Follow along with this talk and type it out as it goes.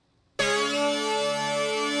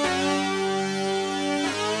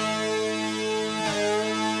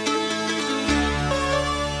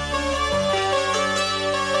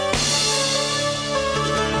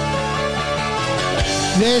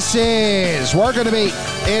It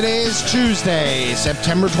is Tuesday,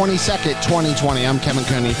 September 22nd, 2020. I'm Kevin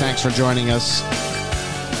Cooney. Thanks for joining us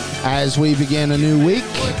as we begin a new week.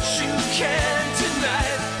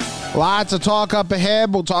 Lots of talk up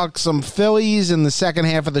ahead. We'll talk some Phillies in the second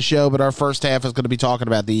half of the show, but our first half is going to be talking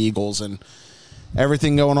about the Eagles and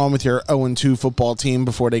everything going on with your 0-2 football team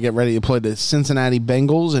before they get ready to play the Cincinnati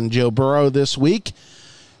Bengals and Joe Burrow this week.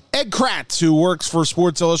 Ed Kratz, who works for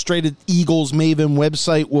Sports Illustrated Eagles Maven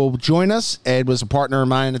website, will join us. Ed was a partner of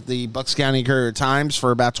mine at the Bucks County Courier-Times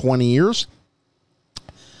for about 20 years.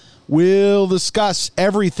 We'll discuss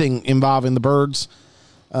everything involving the Birds.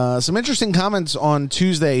 Some interesting comments on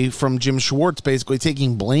Tuesday from Jim Schwartz, basically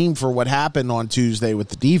taking blame for what happened on Tuesday with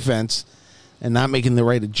the defense and not making the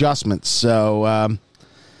right adjustments. So,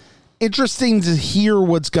 interesting to hear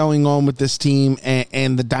what's going on with this team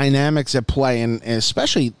and the dynamics at play, and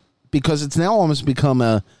especially because it's now almost become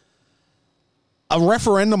a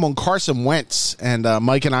referendum on Carson Wentz, and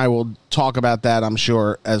Mike and I will talk about that, I'm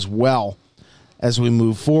sure, as well as we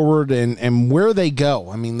move forward and where they go.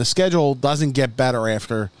 I mean, the schedule doesn't get better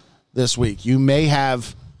after this week. You may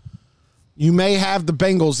have the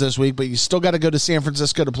Bengals this week, but you still got to go to San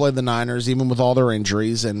Francisco to play the Niners, even with all their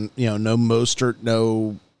injuries, and no Mostert,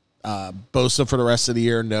 no Bosa for the rest of the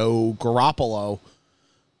year, no Garoppolo,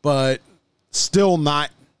 but still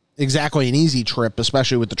not exactly an easy trip,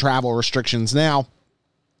 especially with the travel restrictions now.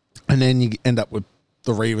 And then you end up with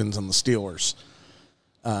the Ravens and the Steelers.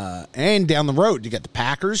 And down the road, you get the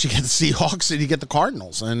Packers, you get the Seahawks, and you get the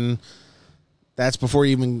Cardinals. And that's before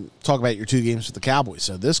you even talk about your two games with the Cowboys.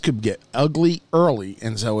 So this could get ugly early,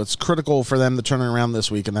 and so it's critical for them to turn it around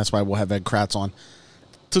this week, and that's why we'll have Ed Kratz on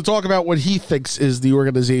to talk about what he thinks is the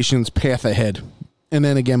organization's path ahead. And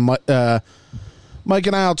then again, Mike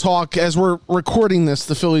and I will talk. As we're recording this,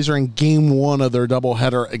 the Phillies are in game one of their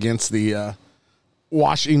doubleheader against the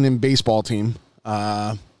Washington baseball team.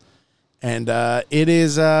 And it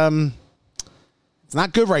is it's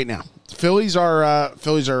not good right now. Phillies are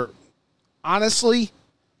honestly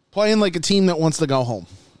playing like a team that wants to go home.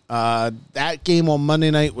 That game on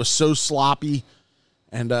Monday night was so sloppy.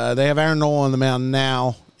 And they have Aaron Nola on the mound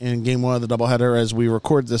now in game one of the doubleheader. As we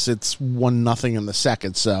record this, it's 1-0 in the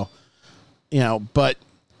second. So, but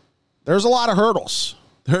there's a lot of hurdles.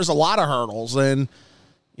 And,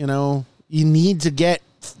 you need to get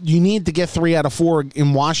 3 out of 4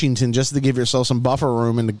 in Washington just to give yourself some buffer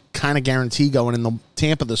room and to kind of guarantee going into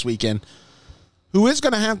Tampa this weekend. Who is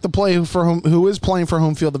going to have to play for home? Who is playing for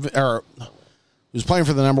home field? Or who's playing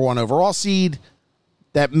for the number 1 overall seed?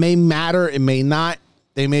 That may matter. It may not.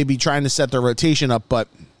 They may be trying to set their rotation up, but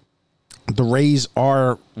the Rays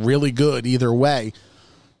are really good either way.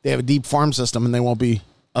 They have a deep farm system, and they won't be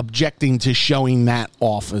objecting to showing that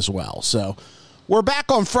off as well. So we're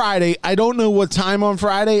back on Friday. I don't know what time on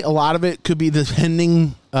Friday. A lot of it could be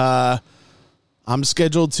depending. I'm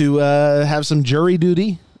scheduled to have some jury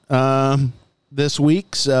duty this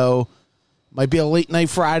week, so might be a late night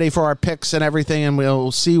Friday for our picks and everything, and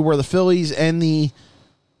we'll see where the Phillies and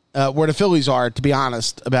where the Phillies are, to be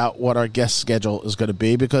honest, about what our guest schedule is going to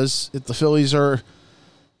be, because if the Phillies are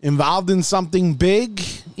involved in something big,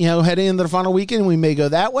 heading into the final weekend, we may go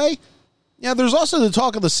that way. There's also the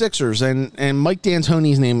talk of the Sixers, and Mike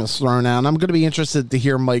D'Antoni's name is thrown out, and I'm going to be interested to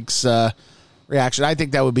hear Mike's reaction. I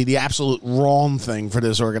think that would be the absolute wrong thing for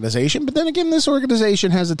this organization, but then again, this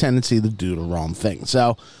organization has a tendency to do the wrong thing.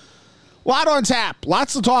 So, a lot on tap.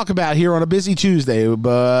 Lots to talk about here on a busy Tuesday,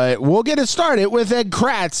 but we'll get it started with Ed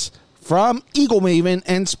Kratz from Eagle Maven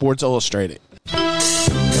and Sports Illustrated.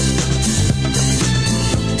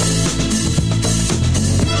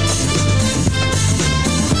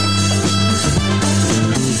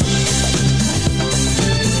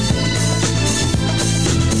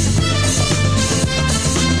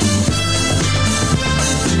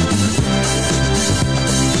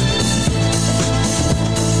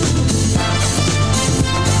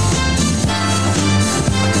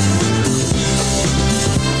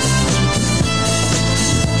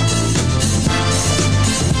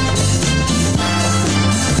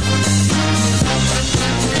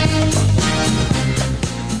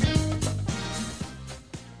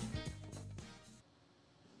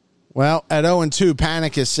 Well, at 0-2,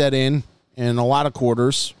 panic has set in a lot of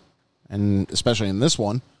quarters, and especially in this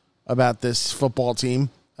one, about this football team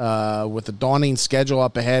with a daunting schedule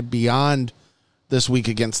up ahead beyond this week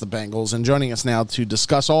against the Bengals. And joining us now to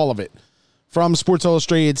discuss all of it from Sports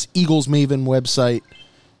Illustrated's Eagles Maven website,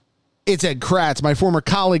 it's Ed Kratz, my former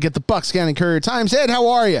colleague at the Bucks County Courier-Times. Ed, how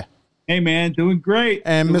are you? Hey, man, doing great.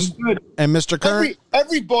 And doing good. And Mr. Current.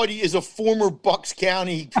 everybody is a former Bucks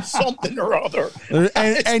County something or other.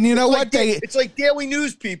 And you know what? It's like daily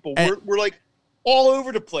news people. We're like all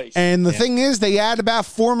over the place. And the thing is, they add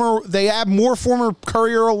more former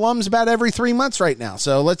Courier alums about every 3 months right now.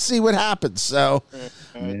 So let's see what happens. So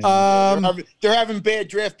they're having bad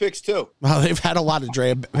draft picks too. Well, they've had a lot of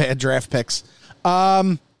bad draft picks.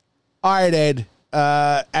 All right, Ed.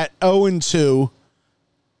 At 0-2,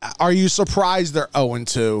 are you surprised they're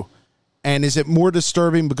 0-2? And is it more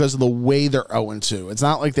disturbing because of the way they're 0-2? It's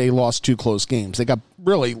not like they lost 2 close games. They got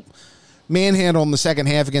really manhandled in the second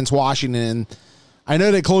half against Washington. I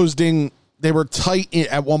know they closed in. They were tight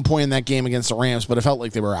at one point in that game against the Rams, but it felt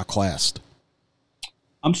like they were outclassed.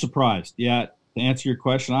 I'm surprised. Yeah, to answer your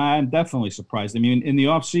question, I'm definitely surprised. I mean, in the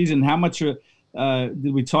offseason, how much did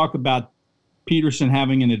we talk about Peterson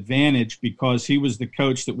having an advantage because he was the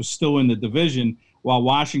coach that was still in the division while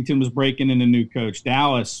Washington was breaking in a new coach?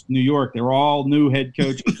 Dallas, New York, they were all new head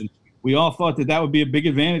coaches. And we all thought that would be a big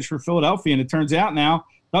advantage for Philadelphia. And it turns out now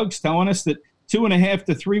Doug's telling us that 2.5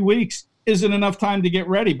 to 3 weeks isn't enough time to get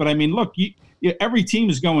ready. But, I mean, look, every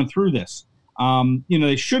team is going through this.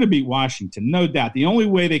 They should have beat Washington, no doubt. The only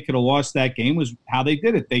way they could have lost that game was how they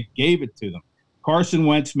did it. They gave it to them. Carson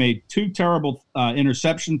Wentz made 2 terrible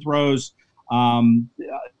interception throws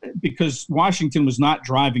because Washington was not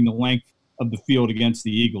driving the length of the field against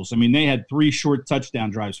the Eagles. I mean, they had 3 short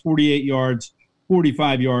touchdown drives, 48 yards,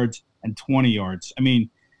 45 yards, and 20 yards. I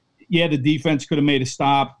mean, yeah, the defense could have made a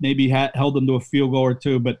stop, maybe held them to a field goal or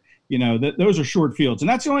 2, but, those are short fields. And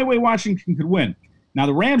that's the only way Washington could win. Now,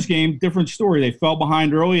 the Rams game, different story. They fell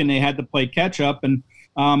behind early, and they had to play catch-up, and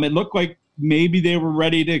it looked like maybe they were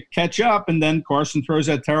ready to catch up, and then Carson throws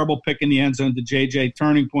that terrible pick in the end zone to JJ,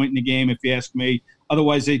 turning point in the game, if you ask me.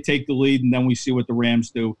 Otherwise, they take the lead, and then we see what the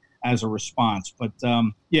Rams do as a response. But,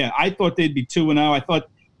 I thought they'd be 2-0. I thought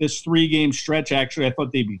this 3-game stretch, actually, I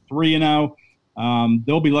thought they'd be 3-0.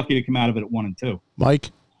 They'll be lucky to come out of it at 1-2. Mike?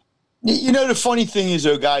 The funny thing is,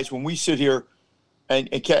 though, guys, when we sit here and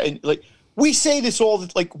like we say this all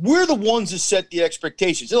 – like we're the ones that set the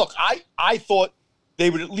expectations. Look, I thought they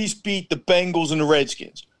would at least beat the Bengals and the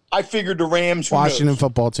Redskins. I figured the Rams – Washington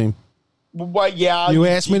football team. Well, yeah. You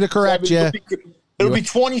asked me to correct you. It'll be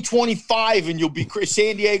 2025, and you'll be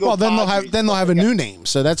San Diego. Well, then they'll have a new name,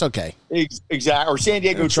 so that's okay. Exactly, or San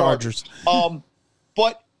Diego Chargers.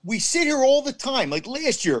 But we sit here all the time, like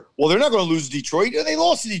last year. Well, they're not going to lose to Detroit. They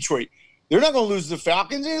lost to Detroit. They're not going to lose to the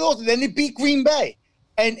Falcons. They lost. Then they beat Green Bay.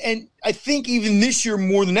 And I think even this year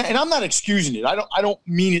more than that. And I'm not excusing it. I don't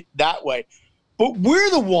mean it that way. But we're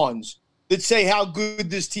the ones that say how good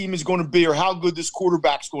this team is going to be or how good this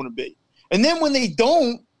quarterback's going to be. And then when they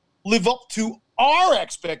don't live up to our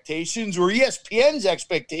expectations or ESPN's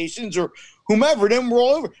expectations or whomever, then we're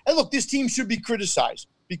all over. And look, this team should be criticized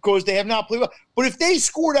because they have not played well. But if they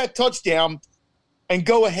score that touchdown and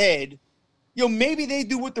go ahead, maybe they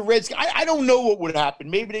do what the Redskins. I don't know what would happen.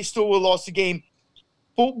 Maybe they still would have lost the game.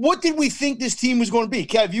 But what did we think this team was going to be?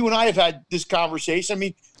 Kev, you and I have had this conversation. I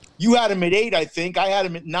mean, you had them at 8, I think. I had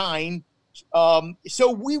them at 9.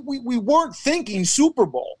 So we weren't thinking Super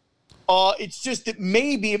Bowl. It's just that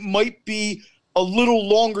maybe it might be a little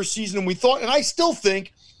longer season than we thought. And I still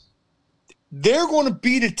think they're going to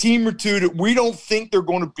beat a team or two that we don't think they're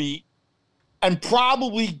going to beat and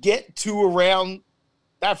probably get to around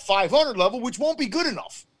that 500 level, which won't be good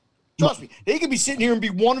enough. Trust me. They could be sitting here and be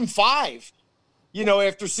 1-5,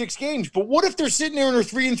 after 6 games. But what if they're sitting there and they're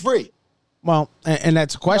 3-3? Well, and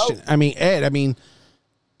that's a question. I mean, Ed,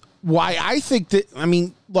 why I think that,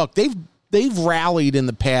 look, they've rallied in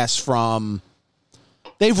the past from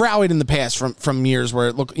years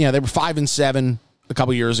where they were 5-7 a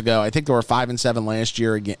couple years ago. I think they were 5-7 last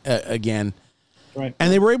year again. Right.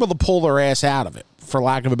 And they were able to pull their ass out of it, for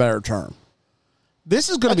lack of a better term. This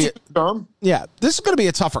is going to be this is going to be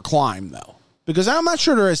a tougher climb though, because I'm not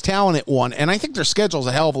sure they're as talented one, and I think their schedule's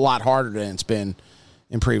a hell of a lot harder than it's been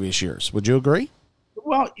in previous years. Would you agree?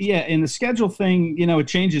 Well, yeah, and the schedule thing, it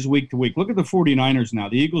changes week to week. Look at the 49ers now.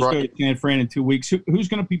 The Eagles go to San Fran in 2 weeks. Who's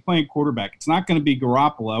going to be playing quarterback? It's not going to be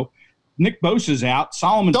Garoppolo. Nick Bosa's out.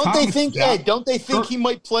 Solomon Thomas Don't they think he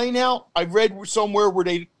might play now? I read somewhere where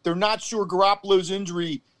they're not sure Garoppolo's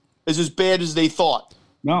injury is as bad as they thought.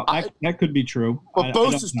 No, that could be true. But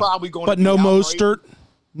Bosa's probably going to be no out, Mostert, right?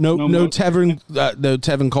 no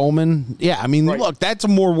Tevin Coleman. Yeah, look, that's a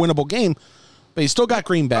more winnable game, but you still got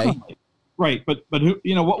Green Bay. Right, but what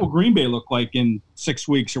will Green Bay look like in 6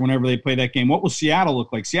 weeks or whenever they play that game? What will Seattle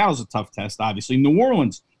look like? Seattle's a tough test, obviously. New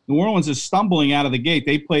Orleans is stumbling out of the gate.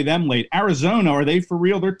 They play them late. Arizona, are they for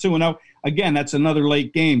real? They're 2-0. Again, that's another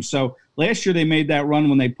late game. So last year they made that run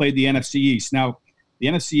when they played the NFC East. Now, the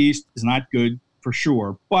NFC East is not good. for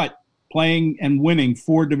sure. But playing and winning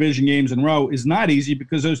 4 division games in a row is not easy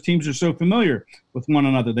because those teams are so familiar with one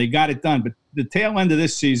another. They got it done. But the tail end of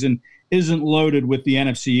this season isn't loaded with the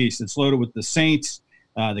NFC East. It's loaded with the Saints,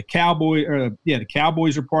 the Cowboys. The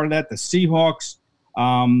Cowboys are part of that. The Seahawks.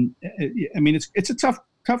 I mean, it's a tough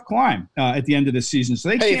climb at the end of the season. So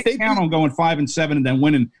they can't count on going 5-7 and then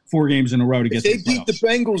winning 4 games in a row to get. If they beat the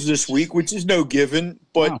Bengals this week, which is no given,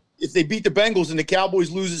 but if they beat the Bengals and the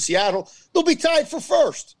Cowboys lose in Seattle, they'll be tied for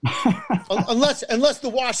first, unless the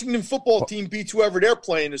Washington football team beats whoever they're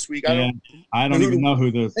playing this week. I don't even know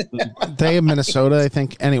who the they have Minnesota, I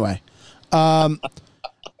think. Anyway,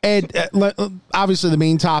 Ed, obviously the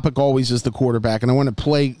main topic always is the quarterback, and I want to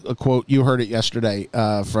play a quote. You heard it yesterday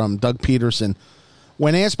from Doug Peterson.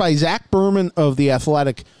 When asked by Zach Berman of The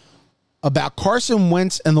Athletic about Carson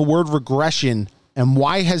Wentz and the word regression and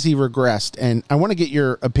why has he regressed, and I want to get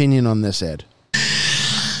your opinion on this, Ed.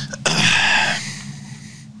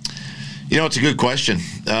 It's a good question.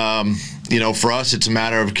 For us, it's a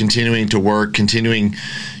matter of continuing to work, I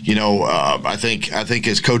think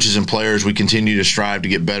as coaches and players, we continue to strive to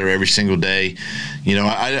get better every single day.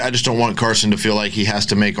 I just don't want Carson to feel like he has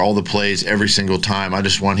to make all the plays every single time. I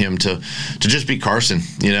just want him to just be Carson,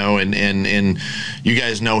 and you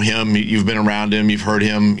guys know him. You've been around him. You've heard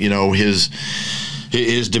him,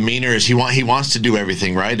 his demeanor is he wants to do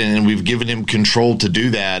everything right, and we've given him control to do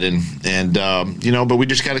that, but we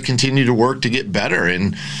just got to continue to work to get better.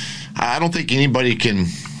 And I don't think anybody can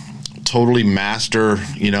totally master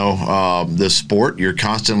the sport. You're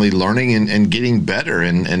constantly learning and getting better,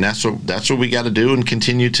 and that's what we got to do and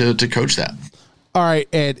continue to coach that. All right,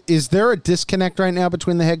 Ed, is there a disconnect right now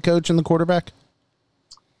between the head coach and the quarterback?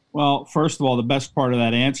 Well, first of all, the best part of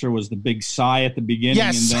that answer was the big sigh at the beginning,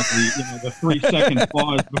 yes. And then the 3-second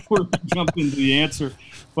pause before we jump into the answer.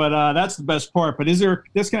 But that's the best part. But is there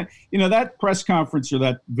this kind of, that press conference or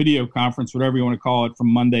that video conference, whatever you want to call it, from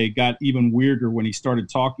Monday got even weirder when he started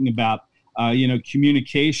talking about,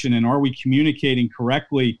 communication and are we communicating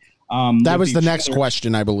correctly? That was the next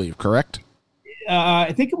question, I believe, correct?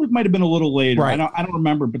 I think it might have been a little later. Right. I don't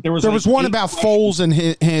remember, but there was one about Foles and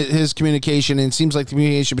his communication, and it seems like the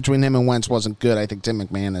communication between him and Wentz wasn't good. I think Tim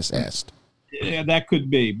McManus asked. Yeah, that could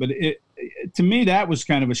be, but to me that was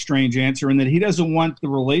kind of a strange answer, in that he doesn't want the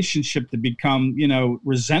relationship to become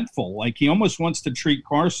resentful. Like he almost wants to treat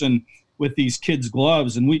Carson with these kids'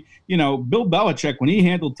 gloves. And Bill Belichick, when he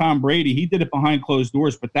handled Tom Brady, he did it behind closed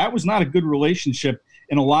doors, but that was not a good relationship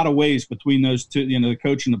in a lot of ways between those two, the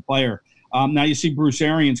coach and the player. Now you see Bruce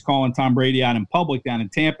Arians calling Tom Brady out in public down in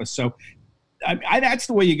Tampa. So that's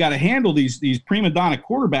the way you got to handle these prima donna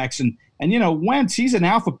quarterbacks. And Wentz, he's an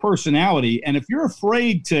alpha personality. And if you're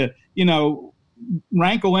afraid to,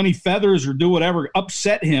 rankle any feathers or do whatever,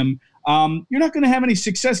 upset him, you're not going to have any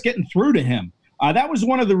success getting through to him. That was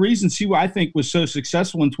one of the reasons he, I think, was so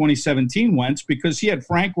successful in 2017, Wentz, because he had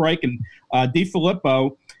Frank Reich and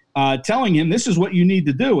DiFilippo telling him this is what you need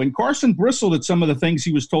to do. And Carson bristled at some of the things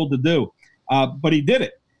he was told to do, but he did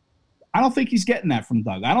it. I don't think he's getting that from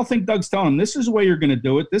Doug. I don't think Doug's telling him this is the way you're going to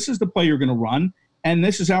do it. This is the play you're going to run, and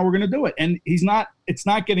this is how we're going to do it. And it's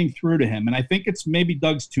not getting through to him. And I think it's maybe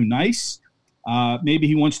Doug's too nice. Maybe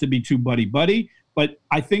he wants to be too buddy-buddy. But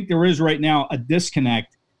I think there is right now a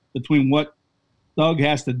disconnect between what Doug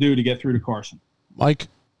has to do to get through to Carson. Mike?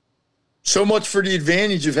 So much for the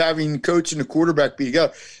advantage of having the coach and the quarterback be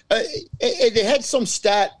together. They had some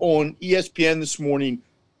stat on ESPN this morning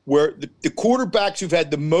where the quarterbacks who've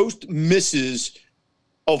had the most misses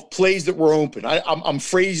of plays that were open. I'm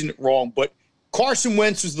phrasing it wrong, but Carson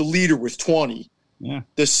Wentz was the leader with 20. Yeah.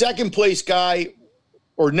 The second place guy,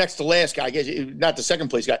 or next to last guy, I guess not the second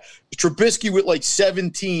place guy, Trubisky with like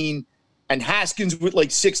 17 and Haskins with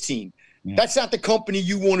like 16. Yeah. That's not the company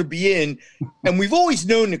you want to be in. And we've always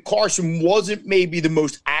known that Carson wasn't maybe the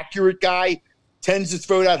most accurate guy, tends to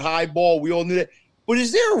throw that high ball. We all knew that. But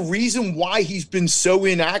is there a reason why he's been so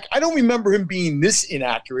inaccurate? I don't remember him being this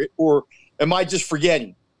inaccurate, or am I just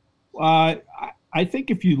forgetting? I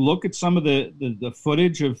think if you look at some of the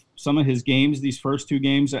footage of some of his games, these first 2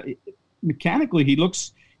 games, mechanically he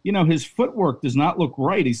looks, his footwork does not look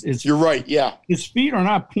right. You're right, yeah. His feet are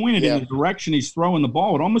not pointed in the direction he's throwing the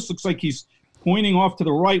ball. It almost looks like he's pointing off to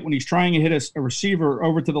the right when he's trying to hit a receiver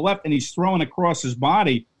over to the left, and he's throwing across his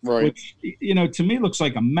body, right. Which, to me looks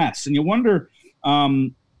like a mess. And you wonder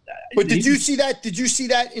but did you see that? Did you see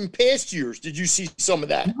that in past years? Did you see some of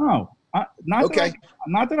that? No. Not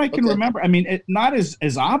that I can remember. I mean, not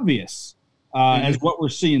as obvious as what we're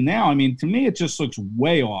seeing now. I mean, to me, it just looks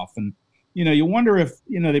way off. And you wonder if,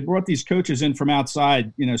 they brought these coaches in from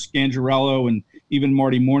outside, Scangarello and even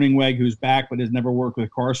Marty Morningweg, who's back but has never worked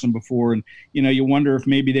with Carson before. And, you wonder if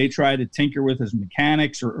maybe they try to tinker with his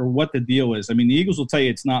mechanics or what the deal is. I mean, the Eagles will tell you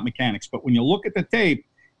it's not mechanics, but when you look at the tape,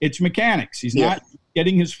 it's mechanics. He's not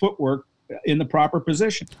getting his footwork in the proper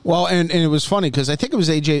position. Well, and it was funny because I think it was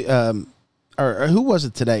AJ, or who was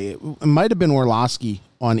it today? It might have been Orlowski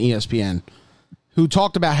on ESPN, who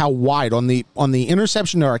talked about how wide on the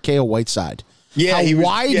interception to Archaea Whiteside, how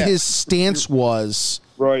wide his stance was,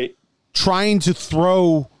 right, trying to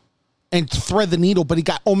throw and thread the needle, but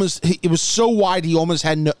it was so wide he almost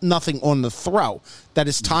had nothing on the throw, that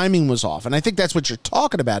his timing was off. And I think that's what you're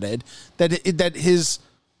talking about, Ed, that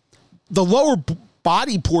the lower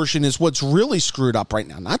body portion is what's really screwed up right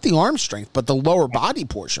now, not the arm strength, but the lower body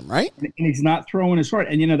portion, right? And he's not throwing as hard.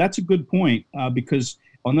 And, that's a good point because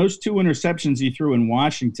on those 2 interceptions he threw in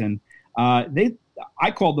Washington,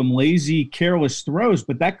 I called them lazy, careless throws,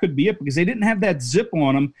 but that could be it because they didn't have that zip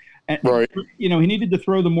on them. And, right. He needed to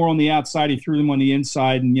throw them more on the outside. He threw them on the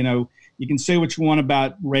inside. And, you can say what you want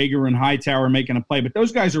about Rager and Hightower making a play, but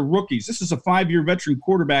those guys are rookies. This is a 5-year veteran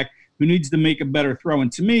quarterback who needs to make a better throw.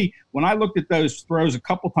 And to me, when I looked at those throws a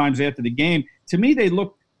couple times after the game, to me they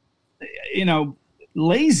looked,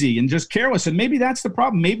 lazy and just careless. And maybe that's the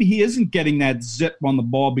problem. Maybe he isn't getting that zip on the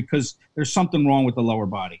ball because there's something wrong with the lower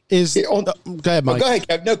body. Go ahead, Mike. Go ahead,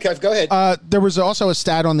 Kev. No, Kev, go ahead. There was also a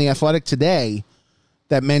stat on The Athletic today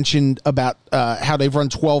that mentioned about how they've run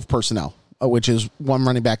 12 personnel, which is 1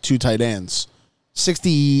 running back, 2 tight ends,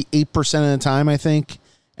 68% of the time, I think.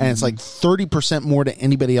 And it's like 30% more than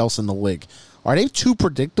anybody else in the league. Are they too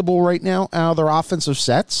predictable right now out of their offensive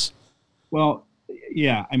sets? Well,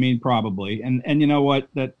 yeah, I mean, probably. And you know what?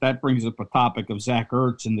 That brings up a topic of Zach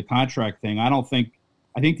Ertz and the contract thing. I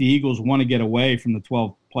think the Eagles want to get away from the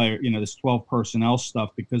 12 player, this 12 personnel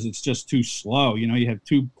stuff because it's just too slow. You have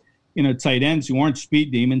 2, tight ends who aren't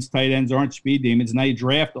speed demons. Tight ends aren't speed demons. Now you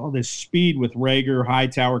draft all this speed with Rager,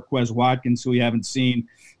 Hightower, Quez Watkins, who we haven't seen.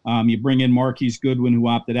 You bring in Marquise Goodwin, who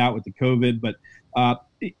opted out with the COVID. But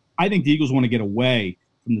I think the Eagles want to get away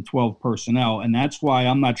from the 12 personnel, and that's why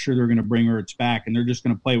I'm not sure they're going to bring Ertz back, and they're just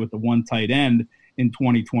going to play with the 1 tight end in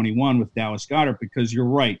 2021 with Dallas Goedert because you're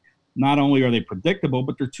right. Not only are they predictable,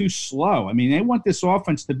 but they're too slow. I mean, they want this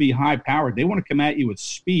offense to be high-powered. They want to come at you with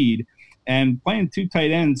speed, and playing 2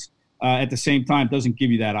 tight ends at the same time doesn't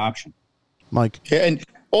give you that option. Mike. Yeah, and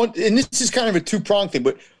this is kind of a 2-pronged thing,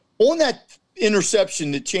 but on that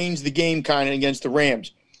interception that changed the game kind of against the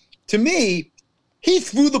Rams, to me, he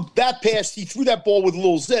threw that ball with a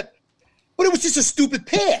little zip, but it was just a stupid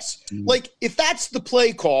pass. Mm-hmm. Like, if that's the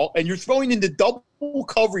play call and you're throwing into double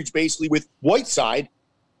coverage basically with Whiteside,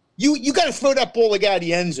 you got to throw that ball like out of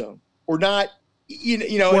the end zone or not.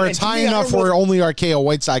 Where it's high enough where only Archaea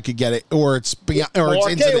Whiteside could get it, or it's beyond.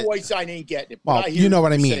 Archaea Whiteside ain't getting it. Well, you know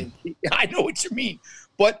what I mean. I know what you mean.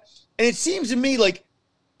 And it seems to me like,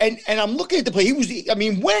 and I'm looking at the play.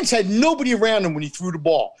 Wentz had nobody around him when he threw the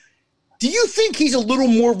ball. Do you think he's a little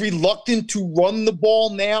more reluctant to run the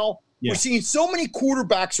ball now? Yeah. We're seeing so many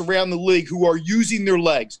quarterbacks around the league who are using their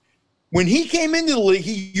legs. When he came into the league,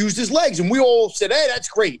 he used his legs, and we all said, hey, that's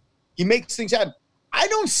great. He makes things happen. I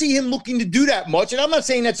don't see him looking to do that much, and I'm not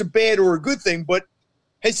saying that's a bad or a good thing, but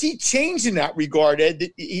has he changed in that regard,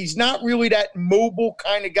 Ed? He's not really that mobile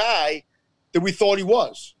kind of guy that we thought he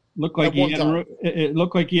was. It looked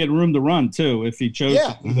like he had room to run, too, if he chose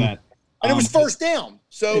to do that. And it was first down.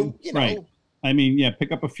 So, Right. I mean,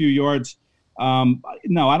 pick up a few yards.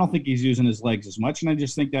 No, I don't think he's using his legs as much. And I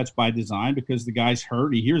just think that's by design because the guy's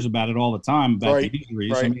hurt. He hears about it all the time about the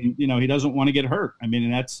injuries. Right. I mean, he doesn't want to get hurt. I mean,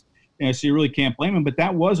 and that's, so you really can't blame him. But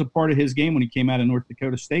that was a part of his game when he came out of North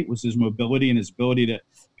Dakota State was his mobility and his ability to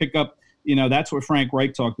pick up. That's what Frank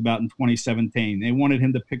Reich talked about in 2017. They wanted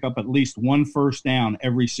him to pick up at least 1 first down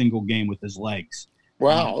every single game with his legs.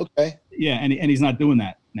 Wow. Okay. Yeah. And he's not doing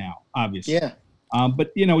that now, obviously. Yeah.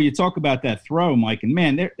 But, you talk about that throw, Mike, and,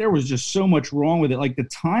 man, there was just so much wrong with it. Like the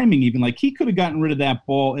timing even. Like he could have gotten rid of that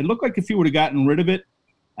ball. It looked like if he would have gotten rid of it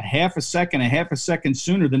a half a second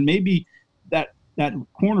sooner, then maybe that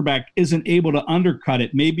cornerback isn't able to undercut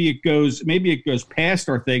it. Maybe it goes past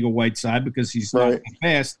Archaea Whiteside because he's not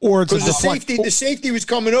fast. Or it's the safety was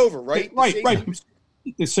coming over, right? Right.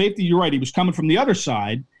 The safety, you're right. He was coming from the other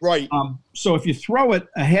side. Right. So if you throw it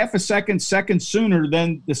a half a second sooner,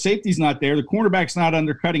 then the safety's not there. The cornerback's not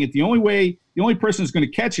undercutting it. The only person who's going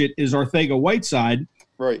to catch it is Archaea Whiteside.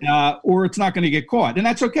 Right. Or it's not going to get caught. And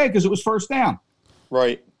that's okay because it was first down.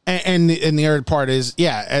 Right. And the other part is,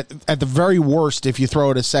 at the very worst, if you throw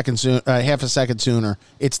it half a second sooner,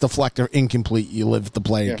 it's deflector incomplete. You live the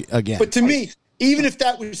play again. But to me, even if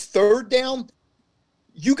that was third down,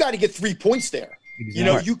 you got to get 3 points there. Exactly. You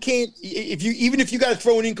know, you can't even if you got to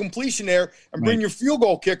throw an incompletion there and bring your field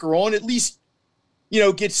goal kicker on, at least, you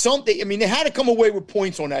know, get something. I mean, they had to come away with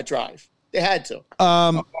points on that drive. They had to.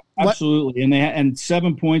 Absolutely, and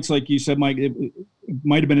 7 points, like you said, Mike. It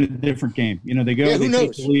might have been a different game. You know, they take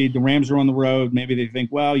the lead. The Rams are on the road. Maybe they think,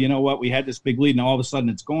 well, you know what, we had this big lead, and all of a sudden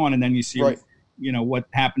it's gone. And then you see, you know, what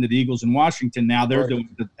happened to the Eagles in Washington. Now they're doing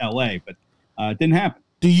it to L.A., but it didn't happen.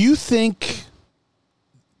 Do you think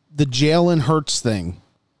the Jalen Hurts thing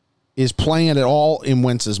is playing at all in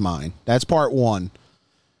Wentz's mind? That's part one.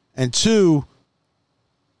 And two,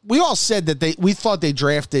 we all said that we thought they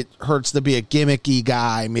drafted Hurts to be a gimmicky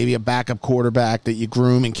guy, maybe a backup quarterback that you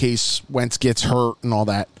groom in case Wentz gets hurt and all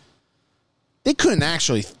that. They couldn't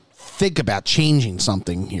actually think about changing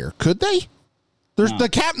something here, could they? The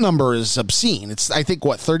cap number is obscene. It's, I think,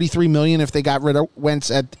 what, $33 million if they got rid of Wentz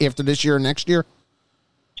after this year or next year?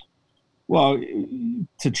 Well,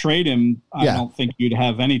 to trade him, I don't think you'd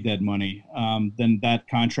have any dead money. Then that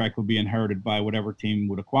contract would be inherited by whatever team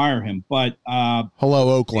would acquire him. But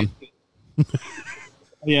hello, Oakland.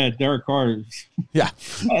 Yeah, Derek Carr. Yeah,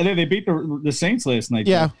 they beat the Saints last night.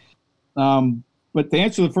 Yeah. But to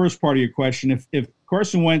answer the first part of your question, if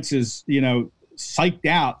Carson Wentz is, you know, psyched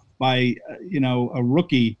out by a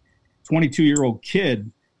rookie 22-year-old kid,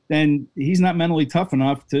 then he's not mentally tough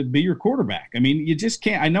enough to be your quarterback. I mean, you just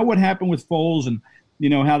can't. I know what happened with Foles and, you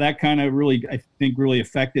know, how that kind of really, I think, really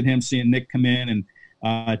affected him, seeing Nick come in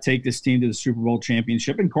and take this team to the Super Bowl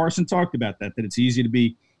championship. And Carson talked about that it's easy to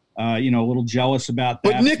be, a little jealous about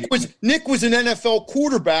that. But Nick was an NFL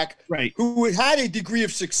quarterback, right, who had a degree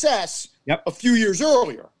of success a few years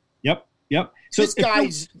earlier. Yep. So this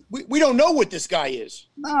guy's we don't know what this guy is.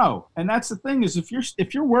 No, and that's the thing is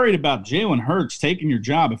if you're worried about Jalen Hurts taking your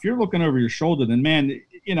job, if you're looking over your shoulder, then man,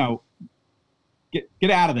 you know, get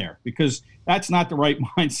out of there, because that's not the right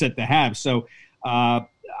mindset to have. So I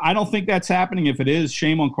don't think that's happening. If it is,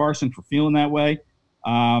 shame on Carson for feeling that way.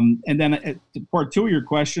 And then part two of your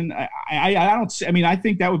question, I don't see. I mean, I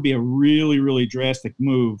think that would be a really, really drastic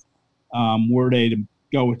move were they to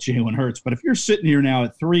go with Jalen Hurts. But if you're sitting here now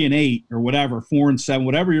at 3-8 or whatever, 4-7,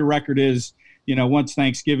 whatever your record is, you know, once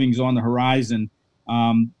Thanksgiving's on the horizon,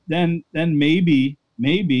 then maybe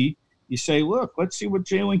you say, look, let's see what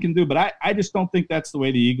Jalen can do. But I just don't think that's the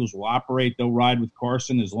way the Eagles will operate. They'll ride with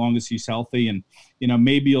Carson as long as he's healthy. And, you know,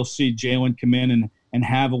 maybe you'll see Jalen come in and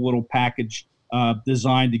have a little package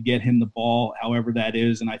designed to get him the ball, however that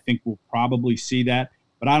is. And I think we'll probably see that.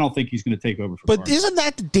 But I don't think he's going to take over for But Carson. Isn't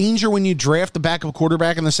that the danger when you draft the backup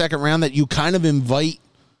quarterback in the second round, that you kind of invite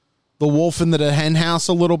the wolf into the hen house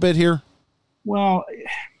a little bit here? Well,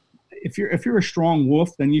 if you're a strong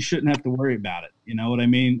wolf, then you shouldn't have to worry about it. You know what I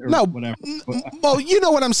mean? Or no, whatever. Well, you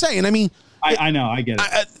know what I'm saying. I mean, I know, I get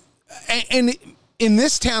it. And in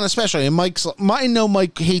this town especially, and I know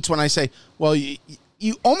Mike hates when I say, well, you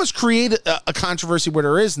almost create a controversy where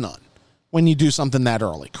there is none when you do something that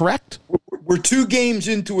early. Correct? We're 2 games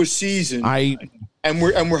into a season, and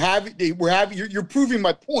we're having. You're proving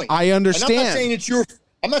my point. I understand. And I'm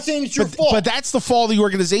not saying it's your fault. But that's the fault of the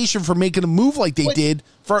organization for making a move like they did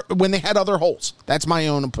for when they had other holes. That's my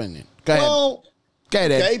own opinion. Go ahead. Well, go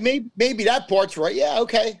ahead, Ed. Okay, maybe that part's right. Yeah,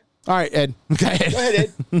 okay. All right, Ed. Go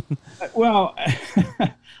ahead, Ed. Well,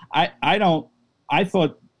 I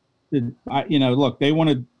thought that, look, they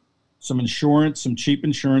wanted some insurance, some cheap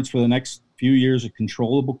insurance for the next few years, a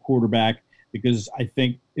controllable quarterback, because I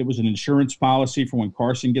think it was an insurance policy for when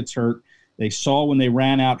Carson gets hurt. They saw when they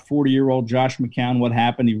ran out 40-year-old Josh McCown what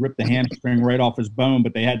happened. He ripped the hamstring right off his bone,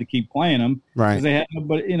 but they had to keep playing him because they had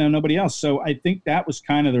nobody else. So I think that was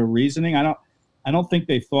kind of their reasoning. I don't think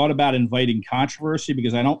they thought about inviting controversy,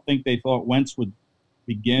 because I don't think they thought Wentz would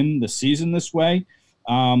begin the season this way.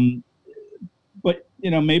 But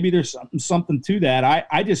maybe there's something to that.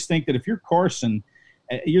 I just think that if you're Carson,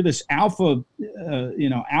 you're this alpha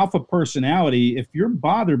personality. If you're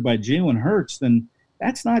bothered by Jalen Hurts, then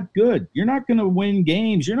that's not good. You're not going to win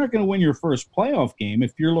games. You're not going to win your first playoff game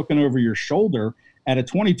if you're looking over your shoulder at a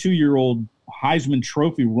 22-year-old Heisman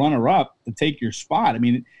Trophy runner-up to take your spot. I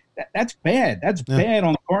mean, that's bad. That's bad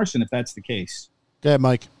on Carson if that's the case. Go ahead,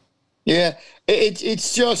 Mike. Yeah,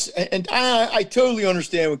 it's just, and I totally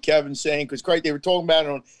understand what Kevin's saying, because they were talking about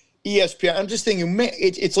it on ESPN. I'm just thinking, man,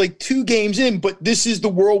 it's like 2 games in, but this is the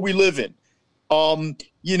world we live in. At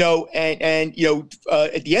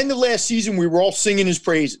the end of last season, we were all singing his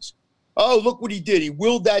praises. Oh, look what he did. He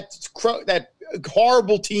willed that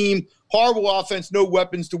horrible team, horrible offense, no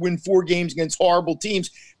weapons to win 4 games against horrible teams.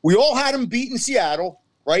 We all had him beat in Seattle.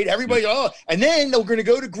 right? Everybody, and then they're going to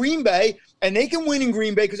go to Green Bay, and they can win in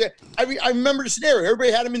Green Bay because I remember the scenario.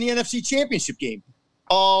 Everybody had him in the NFC Championship game.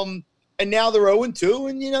 And now they're 0-2,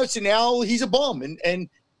 and, so now he's a bum. And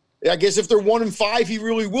I guess if they're 1-5, he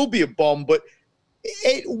really will be a bum. But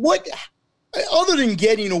what, other than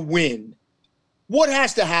getting a win, what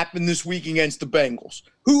has to happen this week against the Bengals,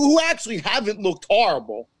 who actually haven't looked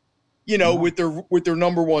horrible, with their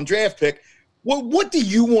number one draft pick? What do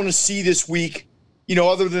you want to see this week,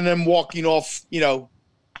 other than them walking off,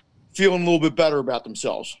 feeling a little bit better about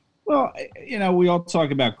themselves? Well, we all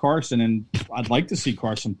talk about Carson, and I'd like to see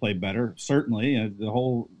Carson play better. Certainly, the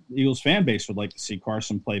whole Eagles fan base would like to see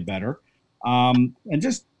Carson play better. And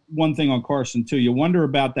just one thing on Carson, too. You wonder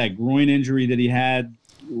about that groin injury that he had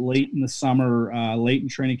late in the summer, late in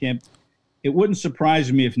training camp. It wouldn't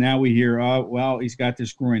surprise me if now we hear, he's got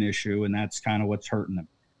this groin issue, and that's kind of what's hurting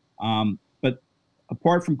him. But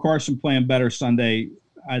apart from Carson playing better Sunday,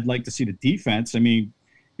 I'd like to see the defense. I mean,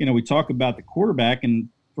 we talk about the quarterback and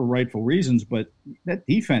for rightful reasons, but that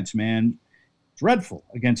defense, man, dreadful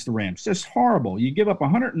against the Rams. Just horrible. You give up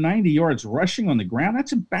 190 yards rushing on the ground.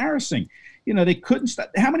 That's embarrassing. They couldn't stop.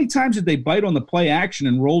 How many times did they bite on the play action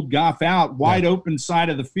and rolled Goff out wide open side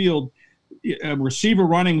of the field, a receiver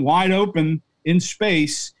running wide open in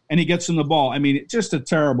space, and he gets him the ball? I mean, just a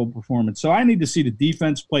terrible performance. So I need to see the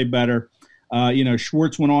defense play better.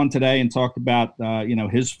 Schwartz went on today and talked about,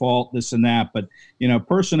 his fault, this and that. But,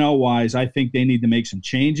 personnel-wise, I think they need to make some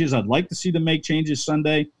changes. I'd like to see them make changes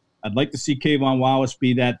Sunday. I'd like to see Kayvon Wallace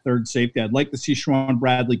be that third safety. I'd like to see Shaun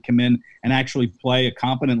Bradley come in and actually play a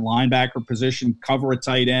competent linebacker position, cover a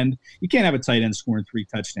tight end. You can't have a tight end scoring 3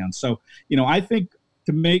 touchdowns. So, I think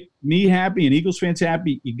to make me happy and Eagles fans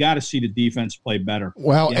happy, you got to see the defense play better.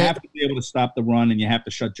 Well, you have to be able to stop the run, and you have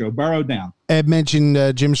to shut Joe Burrow down. Ed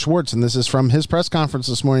mentioned Jim Schwartz, and this is from his press conference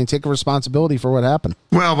this morning. Take responsibility for what happened.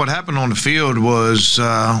 Well, what happened on the field was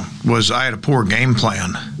I had a poor game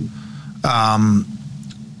plan.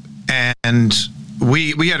 And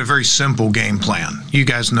we had a very simple game plan. You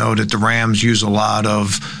guys know that the Rams use a lot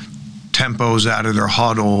of tempos out of their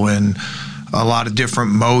huddle and a lot of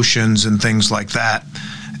different motions and things like that.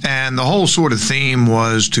 And the whole sort of theme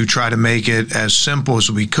was to try to make it as simple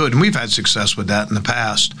as we could. And we've had success with that in the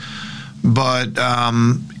past. But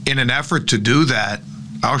in an effort to do that,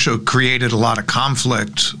 I also created a lot of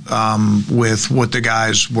conflict with what the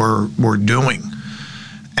guys were doing.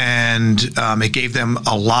 And it gave them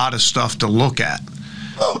a lot of stuff to look at.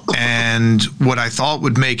 And what I thought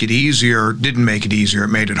would make it easier didn't make it easier. It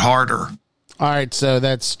made it harder. All right, so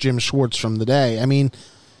that's Jim Schwartz from the day. I mean,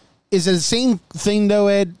 is it the same thing, though,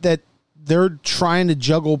 Ed, that they're trying to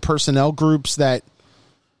juggle personnel groups that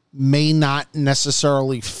may not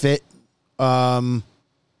necessarily fit in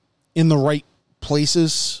the right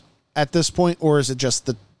places at this point? Or is it just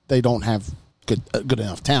that they don't have good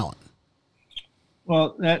enough talent?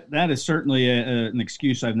 Well, that is certainly an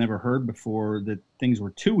excuse I've never heard before, that things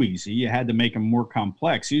were too easy. You had to make them more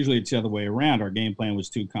complex. Usually it's the other way around. Our game plan was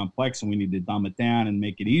too complex, and we need to dumb it down and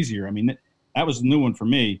make it easier. I mean, that was a new one for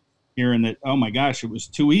me, hearing that, oh, my gosh, it was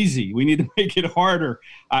too easy. We need to make it harder.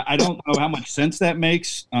 I don't know how much sense that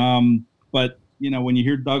makes. But, when you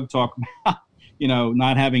hear Doug talk about,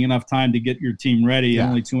 not having enough time to get your team ready,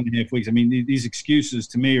 only 2.5 weeks. I mean, these excuses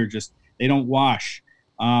to me are just, they don't wash.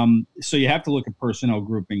 So you have to look at personnel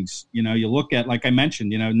groupings. You look at, like I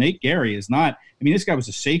mentioned, Nate Gary is not, this guy was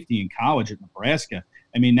a safety in college at Nebraska.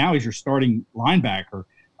 Now he's your starting linebacker.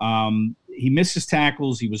 He misses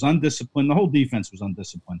tackles. He was undisciplined. The whole defense was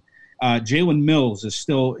undisciplined. Jalen Mills is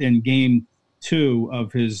still in game 2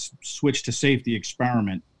 of his switch to safety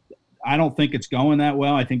experiment. I don't think it's going that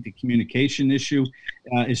well. I think the communication issue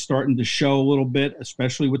is starting to show a little bit,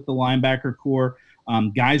 especially with the linebacker core.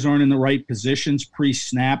 Guys aren't in the right positions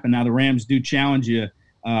pre-snap, and now the Rams do challenge you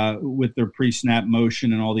with their pre-snap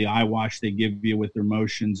motion and all the eyewash they give you with their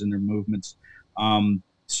motions and their movements.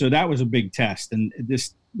 So that was a big test. And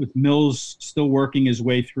this, with Mills still working his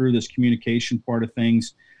way through this communication part of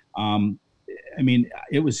things,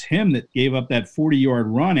 it was him that gave up that 40-yard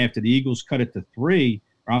run after the Eagles cut it to 3.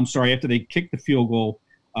 After they kicked the field goal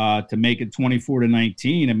to make it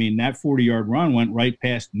 24-19. That 40-yard run went right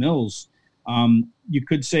past Mills. You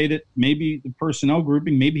could say that maybe the personnel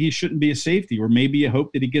grouping, maybe he shouldn't be a safety, or maybe you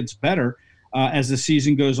hope that he gets better as the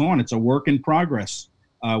season goes on. It's a work in progress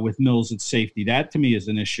with Mills at safety. That, to me, is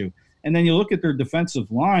an issue. And then you look at their defensive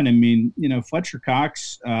line. Fletcher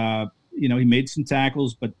Cox, he made some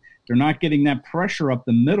tackles, but they're not getting that pressure up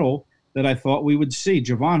the middle that I thought we would see.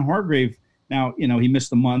 Javon Hargrave, now, he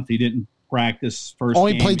missed a month. He didn't practice first game.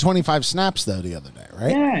 Only played 25 snaps, though, the other day,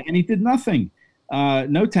 right? Yeah, and he did nothing.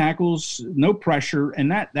 no tackles, no pressure,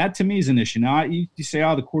 and that to me is an issue. Now, you say,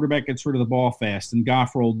 the quarterback gets rid of the ball fast, and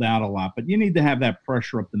Goff rolled out a lot, but you need to have that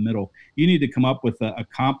pressure up the middle. You need to come up with a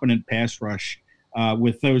competent pass rush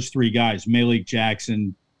with those three guys, Malik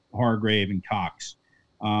Jackson, Hargrave, and Cox.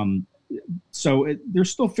 So they're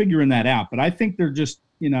still figuring that out, but I think they're just,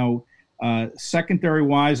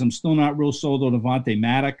 secondary-wise, I'm still not real sold on Avonte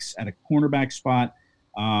Maddox at a cornerback spot.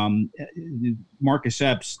 Marcus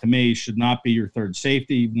Epps, to me, should not be your third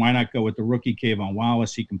safety. Why not go with the rookie Kayvon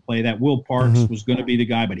Wallace? He can play that. Will Parks was going to be the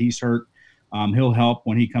guy, but he's hurt. He'll help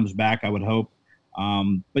when he comes back, I would hope.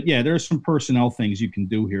 But yeah, there's some personnel things you can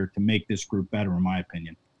do here to make this group better, in my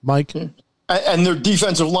opinion. Mike? And their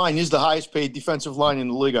defensive line is the highest paid defensive line in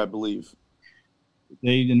the league, I believe.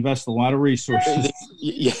 They invest a lot of resources.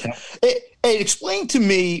 Yeah. Hey, explain to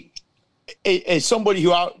me, as somebody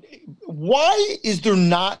why is there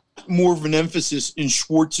not more of an emphasis in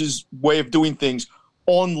Schwartz's way of doing things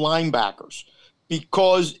on linebackers?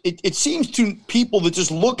 Because it seems to people that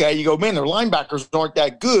just look at it, you go, man, their linebackers aren't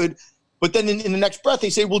that good. But then in the next breath, they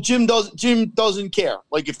say, well, Jim doesn't care,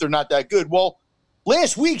 like if they're not that good. Well,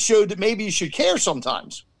 last week showed that maybe you should care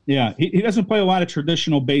sometimes. Yeah, he doesn't play a lot of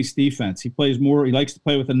traditional base defense. He plays more. He likes to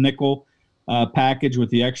play with a nickel package with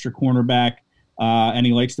the extra cornerback, and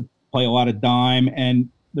he likes to play a lot of dime. And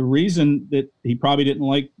the reason that he probably didn't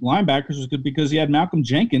like linebackers was because he had Malcolm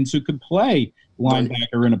Jenkins, who could play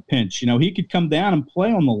linebacker in a pinch. He could come down and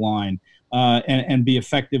play on the line and be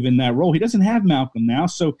effective in that role. He doesn't have Malcolm now,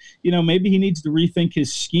 so maybe he needs to rethink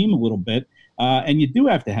his scheme a little bit. And you do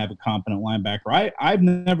have to have a competent linebacker. I've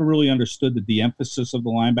never really understood the de-emphasis of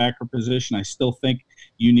the linebacker position. I still think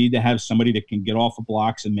you need to have somebody that can get off of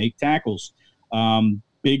blocks and make tackles.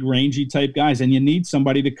 Big, rangy type guys, and you need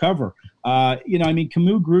somebody to cover.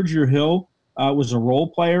 Kamu Grugier-Hill was a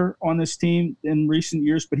role player on this team in recent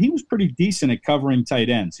years, but he was pretty decent at covering tight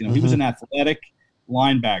ends. He was an athletic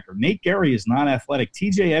linebacker. Nate Gary is not athletic.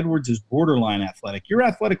 TJ Edwards is borderline athletic. Your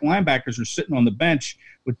athletic linebackers are sitting on the bench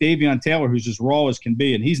with Davion Taylor, who's as raw as can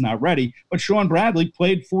be, and he's not ready. But Sean Bradley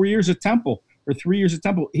played 4 years at Temple or 3 years at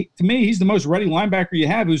Temple. To me, he's the most ready linebacker you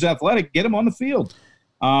have who's athletic. Get him on the field.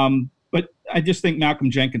 But I just think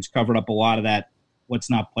Malcolm Jenkins covered up a lot of that. Let's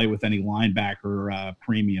not play with any linebacker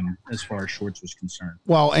premium as far as Schwartz was concerned.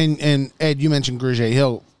 Well, and Ed, you mentioned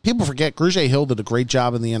Grugier-Hill. People forget Grugier-Hill did a great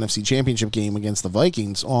job in the NFC Championship game against the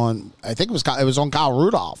Vikings on, I think it was on Kyle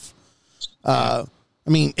Rudolph.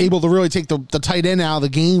 Able to really take the tight end out of the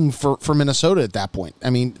game for Minnesota at that point.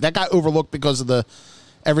 That got overlooked because of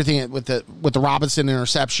everything with the Robinson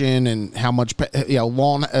interception and how much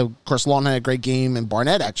Chris Long had a great game and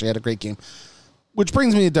Barnett actually had a great game. Which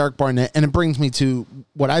brings me to Derek Barnett, and it brings me to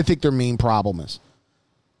what I think their main problem is.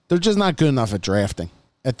 They're just not good enough at drafting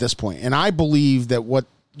at this point. And I believe that what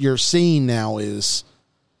you're seeing now is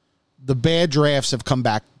the bad drafts have come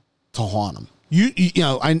back to haunt them.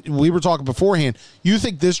 We were talking beforehand. You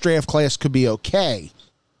think this draft class could be okay,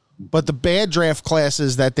 but the bad draft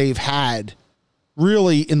classes that they've had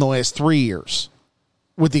really in the last 3 years,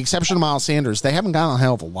 with the exception of Miles Sanders, they haven't gotten a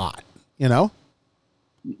hell of a lot,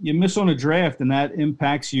 You miss on a draft, and that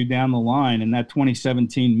impacts you down the line. And that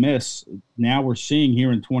 2017 miss, now we're seeing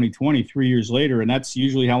here in 2020, 3 years later, and that's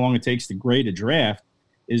usually how long it takes to grade a draft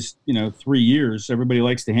is, 3 years. Everybody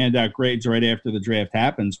likes to hand out grades right after the draft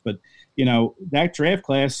happens. But, that draft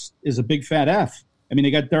class is a big fat F.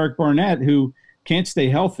 They got Derek Barnett, who can't stay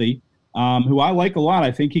healthy, who I like a lot.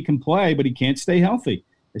 I think he can play, but he can't stay healthy.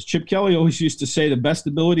 As Chip Kelly always used to say, the best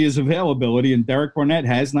ability is availability, and Derek Barnett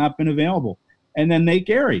has not been available. And then Nate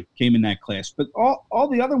Gary came in that class. But all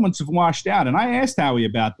the other ones have washed out. And I asked Howie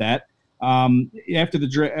about that after the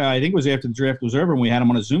draft. I think it was after the draft was over and we had him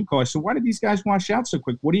on a Zoom call. I said, why did these guys wash out so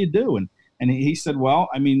quick? What do you do? And he said, well,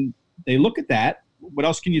 they look at that. What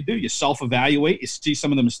else can you do? You self-evaluate. You see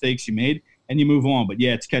some of the mistakes you made, and you move on. But,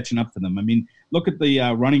 yeah, it's catching up to them. Look at the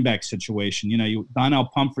running back situation. Donnell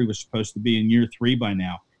Pumphrey was supposed to be in year 3 by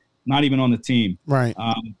now. Not even on the team. Right.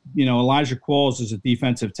 Elijah Qualls is a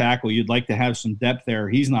defensive tackle. You'd like to have some depth there.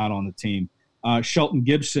 He's not on the team. Shelton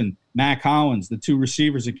Gibson, Mac Hollins, the 2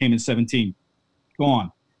 receivers that came in 17,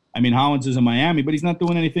 gone. Hollins is in Miami, but he's not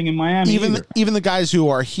doing anything in Miami even the guys who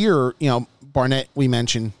are here, Barnett, we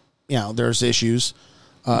mentioned, there's issues.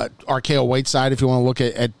 Arceo Whiteside, if you want to look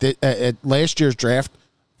at last year's draft,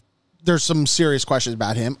 there's some serious questions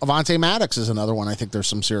about him. Avonte Maddox is another one I think there's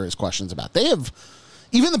some serious questions about. They have...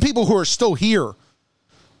 Even the people who are still here,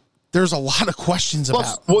 there's a lot of questions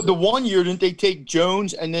about. Well, the 1 year, didn't they take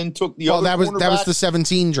Jones and then took the other cornerback? That was the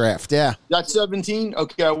 17 draft, yeah. That's 17?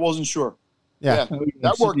 Okay, I wasn't sure. Yeah.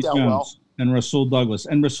 That worked out well. And Rasul Douglas.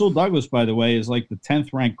 And Rasul Douglas, by the way, is like the 10th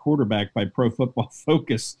ranked quarterback by Pro Football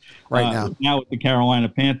Focus now with the Carolina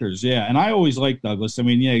Panthers. Yeah, and I always liked Douglas. I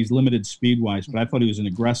mean, yeah, he's limited speed-wise, but I thought he was an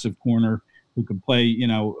aggressive corner who could play,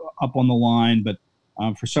 up on the line. But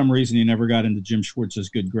for some reason, he never got into Jim Schwartz's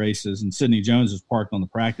good graces. And Sidney Jones is parked on the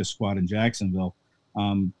practice squad in Jacksonville.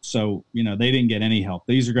 So, they didn't get any help.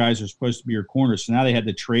 These are guys who are supposed to be your corners. So now they had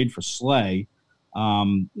to trade for Slay.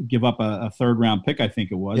 Give up a third-round pick, I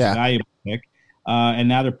think it was, a valuable pick. And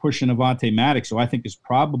now they're pushing Avonte Maddox, so I think is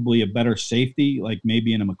probably a better safety, like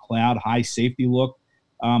maybe in a McLeod high safety look.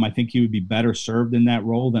 I think he would be better served in that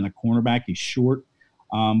role than a cornerback. He's short.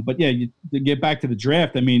 But, to get back to the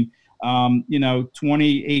draft, I mean,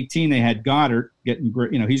 2018 they had Goddard getting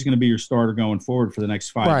great. He's going to be your starter going forward for the next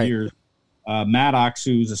 5 years. Maddox,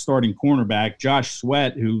 who's a starting cornerback. Josh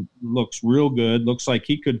Sweat, who looks real good, looks like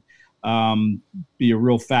he could be a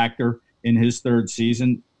real factor in his third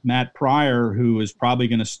season. Matt Pryor, who is probably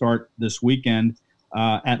going to start this weekend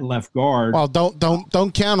at left guard. Well,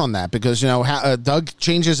 don't count on that because Doug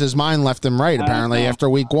changes his mind left and right apparently after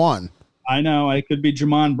week 1. I know it could be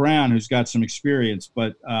Jamon Brown, who's got some experience,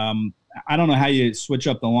 but I don't know how you switch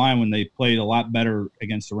up the line when they played a lot better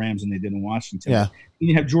against the Rams than they did in Washington. Yeah,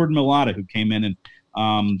 you have Jordan Mailata, who came in and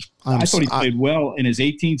I thought he played well in his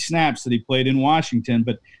 18 snaps that he played in Washington,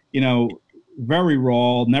 but very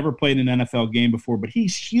raw, never played an NFL game before, but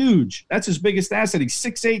he's huge. That's his biggest asset. He's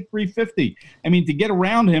 6'8", 350. I mean, to get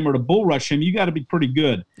around him or to bull rush him, you got to be pretty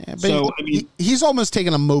good. Yeah, but he's almost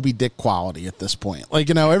taking a Moby Dick quality at this point. Like,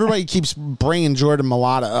 everybody keeps bringing Jordan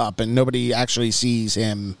Mailata up, and nobody actually sees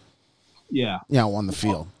him. Yeah, on the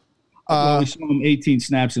field. We saw him 18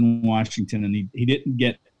 snaps in Washington, and he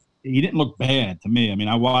didn't look bad to me. I mean,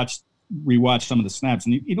 I rewatched some of the snaps,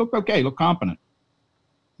 and he looked okay. He looked competent.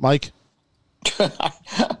 Mike.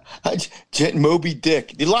 Moby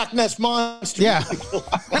Dick, the Loch Ness Monster. Yeah,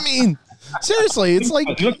 I mean, seriously, it's like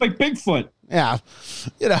he looks like Bigfoot. Yeah,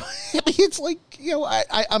 it's like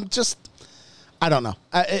I'm just, I don't know.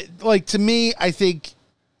 Like to me, I think,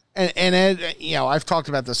 and Ed, I've talked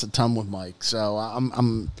about this a ton with Mike, so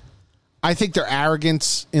I think their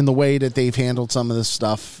arrogance in the way that they've handled some of this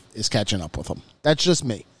stuff is catching up with them. That's just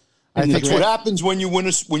me. I think that's what happens when you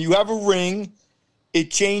when you have a ring. It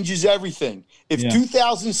changes everything. If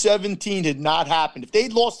 2017 had not happened, if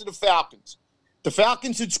they'd lost to the Falcons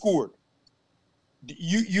had scored.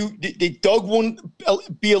 Doug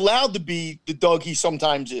wouldn't be allowed to be the Doug he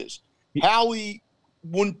sometimes is. Howie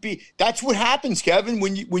wouldn't be. That's what happens, Kevin.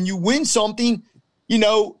 When you win something,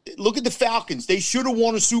 look at the Falcons. They should have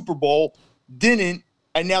won a Super Bowl, didn't,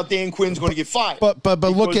 and now Dan Quinn's going to get fired.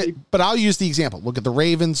 But I'll use the example. Look at the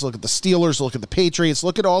Ravens. Look at the Steelers. Look at the Patriots.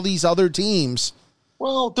 Look at all these other teams.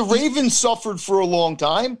 Well, the Ravens suffered for a long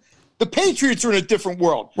time. The Patriots are in a different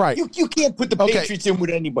world. Right. You can't put the Patriots in with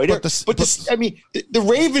anybody. The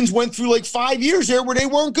Ravens went through like 5 years there where they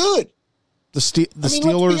weren't good. The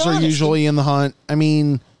Steelers are usually in the hunt. I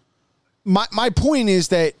mean, my point is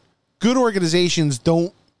that good organizations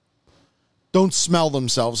don't smell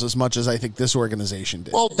themselves as much as I think this organization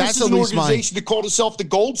did. Well, that's an organization that called itself the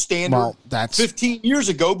gold standard 15 years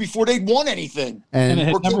ago before they'd won anything. And it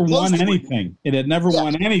had never won anything. It had never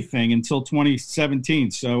won anything until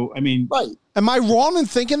 2017. So, I mean... Right. Am I wrong in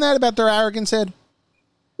thinking that about their arrogance, Ed?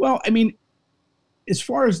 Well, I mean, as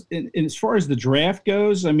far as the draft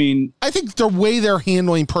goes, I mean... I think the way they're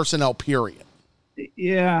handling personnel, period.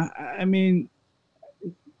 Yeah, I mean,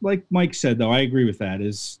 like Mike said, though, I agree with that,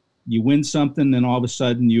 is... You win something, then all of a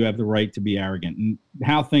sudden you have the right to be arrogant. And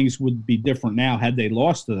how things would be different now had they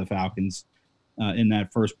lost to the Falcons in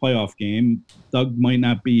that first playoff game. Doug might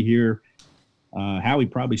not be here. Howie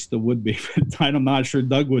probably still would be, but I'm not sure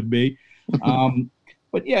Doug would be.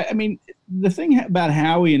 But, yeah, I mean, the thing about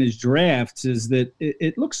Howie and his drafts is that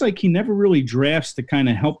it looks like he never really drafts to kind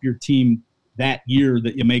of help your team that year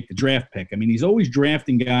that you make the draft pick. I mean, he's always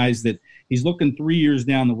drafting guys that he's looking 3 years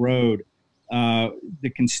down the road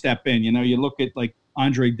that can step in. You look at like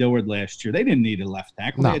Andre Dillard last year. They didn't need a left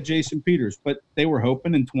tackle. They had Jason Peters, but they were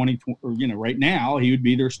hoping in 2020, right now, he would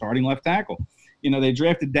be their starting left tackle. They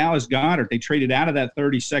drafted Dallas Goedert. They traded out of that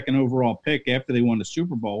 32nd overall pick after they won the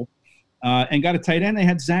Super Bowl and got a tight end. They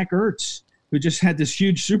had Zach Ertz, who just had this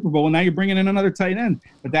huge Super Bowl, and now you're bringing in another tight end.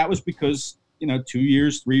 But that was because, 2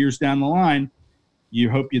 years, 3 years down the line, you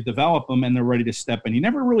hope you develop them and they're ready to step in. He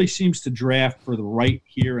never really seems to draft for the right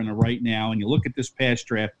here and the right now. And you look at this past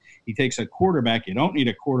draft, he takes a quarterback. You don't need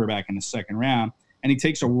a quarterback in the second round. And he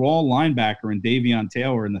takes a raw linebacker in Davion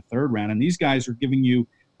Taylor in the third round. And these guys are giving you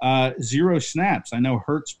 0 snaps. I know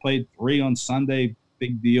Hurts played 3 on Sunday,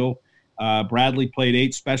 big deal. Bradley played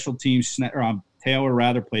 8 special teams, Taylor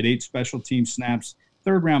rather played 8 special team snaps,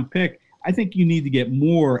 3rd round pick. I think you need to get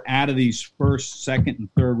more out of these 1st, 2nd, and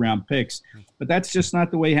 3rd round picks. But that's just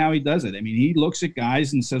not the way Howie does it. I mean, he looks at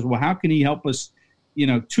guys and says, well, how can he help us,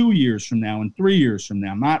 2 years from now and 3 years from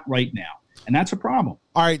now, not right now. And that's a problem.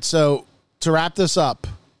 All right, so to wrap this up,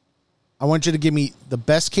 I want you to give me the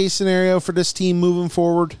best case scenario for this team moving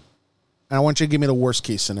forward, and I want you to give me the worst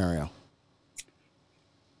case scenario.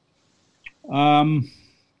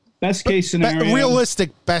 Best case scenario.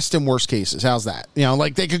 Realistic best and worst cases. How's that?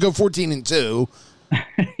 Like they could go 14-2.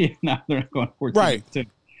 Yeah, no, they're not going 14-2. Right.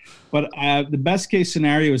 But the best case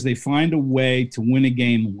scenario is they find a way to win a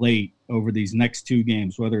game late over these next 2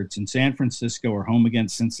 games, whether it's in San Francisco or home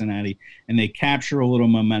against Cincinnati, and they capture a little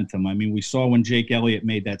momentum. I mean, we saw when Jake Elliott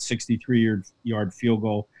made that 63-yard field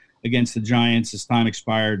goal against the Giants as time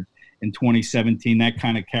expired in 2017. That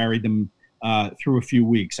kind of carried them through a few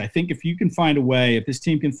weeks. I think if this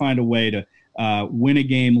team can find a way to win a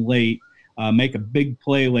game late, make a big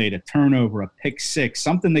play late, a turnover, a pick six,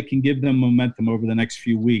 something that can give them momentum over the next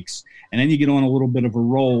few weeks, and then you get on a little bit of a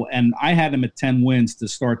roll. And I had them at 10 wins to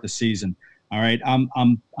start the season. All right, I'm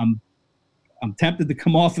tempted to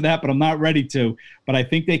come off of that, but I'm not ready to. But I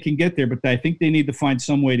think they can get there. But I think they need to find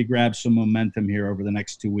some way to grab some momentum here over the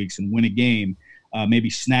next 2 weeks and win a game. Maybe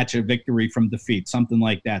snatch a victory from defeat, something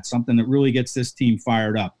like that, something that really gets this team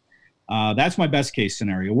fired up. That's my best case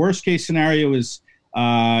scenario. Worst case scenario is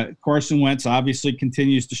Carson Wentz obviously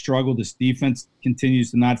continues to struggle. This defense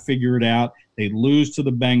continues to not figure it out. They lose to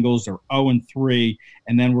the Bengals. They're 0-3,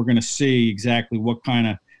 and then we're going to see exactly what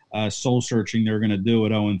kind of soul-searching they're going to do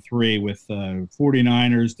at 0-3 with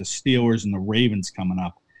 49ers, the Steelers, and the Ravens coming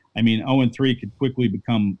up. I mean, 0-3 could quickly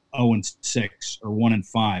become 0-6 or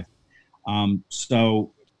 1-5.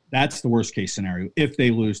 So that's the worst case scenario. If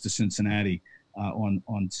they lose to Cincinnati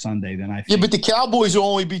on Sunday, then I think. Yeah, but the Cowboys will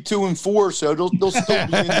only be 2-4, so they'll still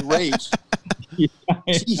be in the race.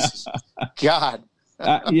 Jesus, God.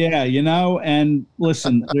 Yeah, and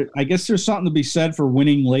listen, I guess there's something to be said for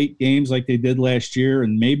winning late games like they did last year,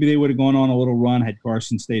 and maybe they would have gone on a little run had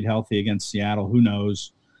Carson stayed healthy against Seattle. Who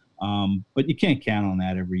knows? But you can't count on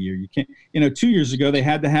that every year. You can't. 2 years ago they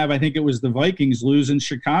had to have, I think it was the Vikings lose in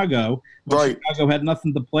Chicago. Right. Chicago had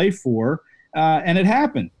nothing to play for, and it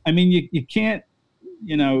happened. I mean, you can't,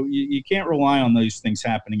 you can't rely on those things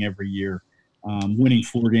happening every year, winning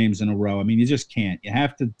 4 games in a row. I mean, you just can't. You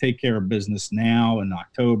have to take care of business now in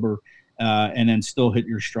October, and then still hit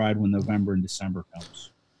your stride when November and December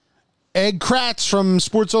comes. Ed Kratz from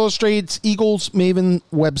Sports Illustrated's Eagles Maven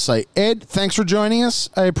website. Ed, thanks for joining us.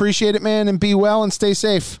 I appreciate it, man, and be well and stay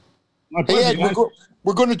safe. Hey, Ed,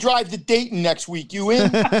 we're going to drive to Dayton next week. You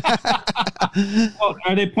in? Well,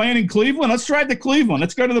 are they playing in Cleveland? Let's drive to Cleveland.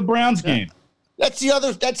 Let's go to the Browns game. That's the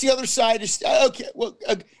other side. Okay, well,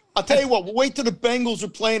 I'll tell you what. We'll wait till the Bengals are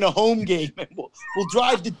playing a home game, and we'll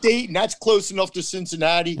drive to Dayton. That's close enough to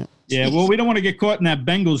Cincinnati. Yeah, well, we don't want to get caught in that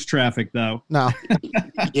Bengals traffic, though. No.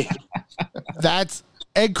 Yeah. That's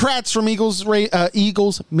Ed Kratz from Eagles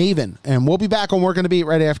Maven, and we'll be back on Working the Beat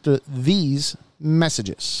right after these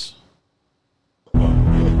messages.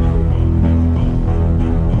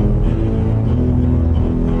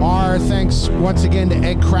 Our thanks once again to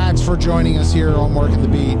Ed Kratz for joining us here on Working the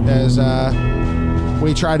Beat as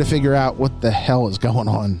we try to figure out what the hell is going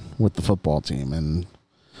on with the football team. And,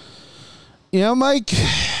 Mike,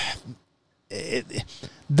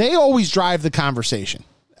 they always drive the conversation.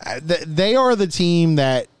 They are the team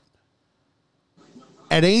that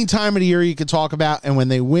at any time of the year you could talk about, and when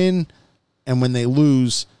they win and when they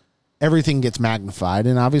lose, everything gets magnified.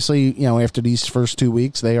 And obviously, after these first 2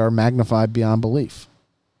 weeks, they are magnified beyond belief.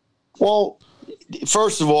 Well,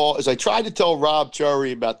 first of all, as I tried to tell Rob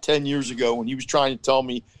Cherry about 10 years ago when he was trying to tell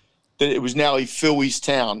me that it was now a Phillies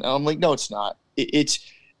town, and I'm like, no, it's not.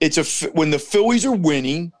 When the Phillies are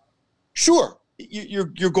winning, sure,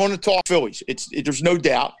 you're going to talk Phillies. There's no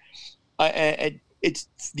doubt. It's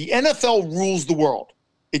the NFL rules the world.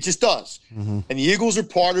 It just does. Mm-hmm. And the Eagles are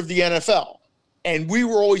part of the NFL. And we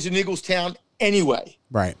were always an Eagles town anyway.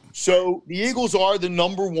 Right. So the Eagles are the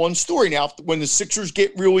number one story. Now, when the Sixers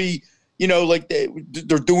get really, like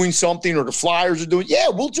they're doing something, or the Flyers are doing, yeah,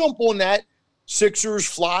 we'll jump on that Sixers,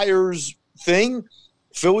 Flyers thing,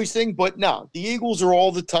 Phillies thing. But no, the Eagles are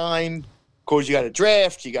all the time because you got a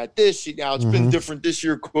draft, you got this. Now it's been different this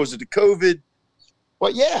year because of the COVID.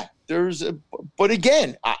 But yeah, but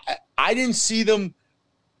again, I didn't see them,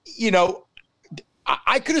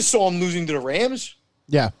 I could have saw them losing to the Rams.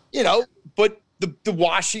 Yeah. But the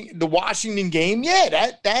Washington game, yeah,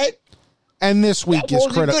 that and this week is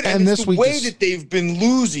critical. And this week that they've been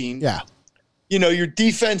losing. Yeah. Your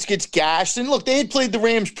defense gets gashed. And look, they had played the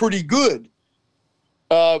Rams pretty good.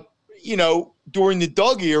 during the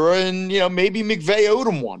Doug era, and maybe McVay owed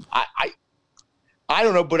him one. I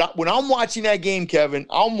don't know, but when I'm watching that game, Kevin,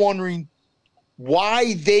 I'm wondering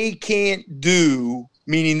why they can't do,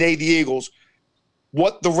 meaning the Eagles,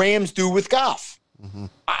 what the Rams do with Goff. Mm-hmm.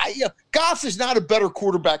 Goff is not a better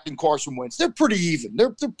quarterback than Carson Wentz. They're pretty even.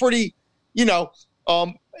 They're pretty,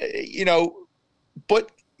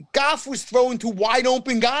 but Goff was throwing to wide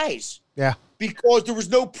open guys. Yeah. Because there was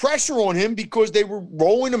no pressure on him because they were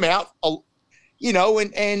rolling him out, and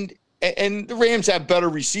the Rams have better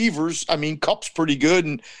receivers. I mean, Kupp's pretty good,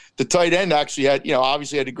 and the tight end actually had,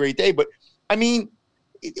 obviously had a great day. But, I mean,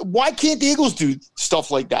 why can't the Eagles do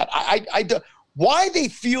stuff like that? Why they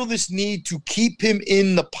feel this need to keep him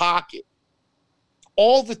in the pocket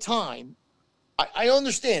all the time, I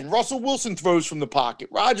understand. Russell Wilson throws from the pocket.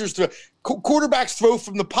 Rodgers quarterbacks throw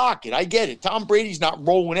from the pocket. I get it. Tom Brady's not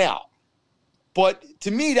rolling out. But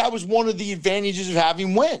to me, that was one of the advantages of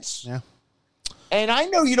having Wentz. Yeah. And I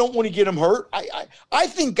know you don't want to get him hurt. I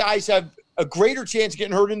think guys have a greater chance of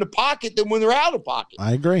getting hurt in the pocket than when they're out of pocket.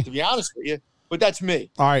 I agree. To be honest with you. But that's me.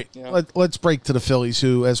 All right. Let's break to the Phillies,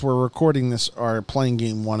 who, as we're recording this, are playing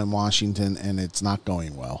game 1 in Washington, and it's not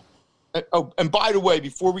going well. And by the way,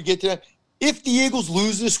 before we get to that, if the Eagles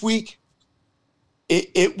lose this week,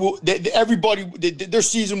 it will their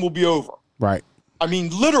season will be over. Right. I mean,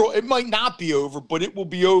 literal. It might not be over, but it will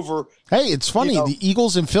be over. Hey, it's funny. The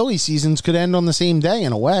Eagles and Philly seasons could end on the same day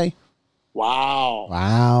in a way. Wow.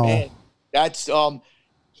 Man, that's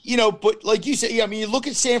but like you said, you look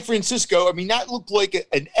at San Francisco. I mean, that looked like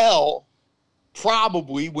an L,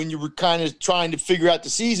 probably when you were kind of trying to figure out the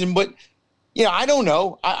season. But I don't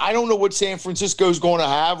know. I don't know what San Francisco is going to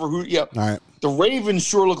have or who. All right. The Ravens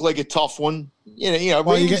sure look like a tough one.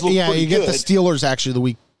 Well, you get the Steelers actually the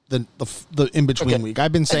week. The in-between week.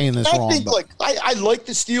 I've been saying this wrong. I like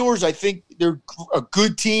the Steelers. I think they're a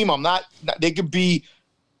good team. They could be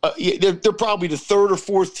they're probably the third or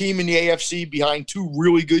fourth team in the AFC behind two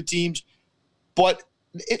really good teams. But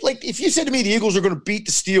if you said to me the Eagles are going to beat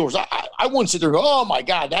the Steelers, I wouldn't sit there and go, oh my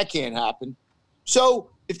God, that can't happen. So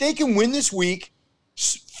if they can win this week,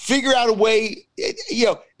 figure out a way,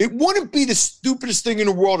 it wouldn't be the stupidest thing in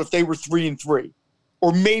the world if they were 3-3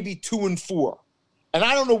 or maybe 2-4. And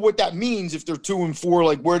I don't know what that means if they're 2-4,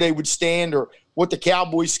 like where they would stand or what the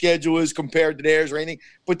Cowboys' schedule is compared to theirs or anything.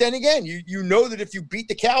 But then again, you know that if you beat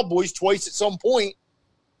the Cowboys twice at some point,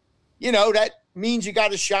 that means you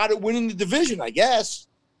got a shot at winning the division, I guess.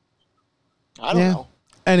 I don't know.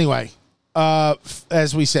 Anyway,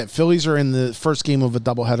 as we said, Phillies are in the first game of a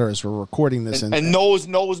doubleheader as we're recording this. And Noah's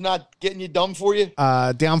not getting you done for you?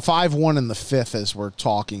 Down 5-1 in the fifth as we're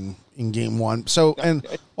talking in game 1. So, and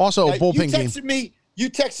also a bullpen game. You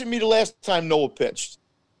texted me the last time Noah pitched,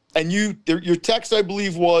 and your text, I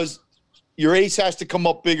believe, was your ace has to come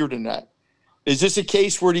up bigger than that. Is this a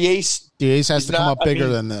case where the ace has to come up bigger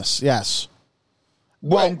than this? Yes.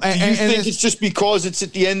 Well, do you think it's just because it's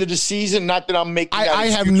at the end of the season? Not that I'm making. I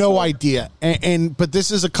have no idea, but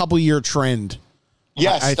this is a couple-year trend.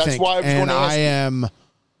 Yes, that's think. why I was going to ask you.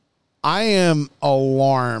 I am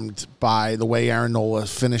alarmed by the way Aaron Nola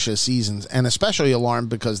finishes seasons, and especially alarmed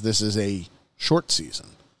because this is a short season.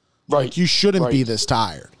 Right. You shouldn't be this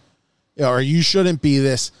tired. Or you shouldn't be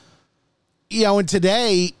this. And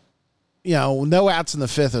today, no outs in the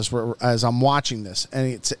fifth as I'm watching this.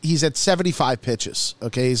 And he's at 75 pitches.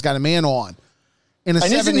 Okay. He's got a man on. In a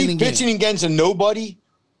 7-inning game. Pitching against a nobody?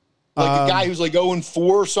 Like a guy who's like 0-4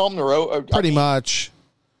 or something? Pretty much.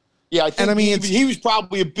 Yeah, I think he was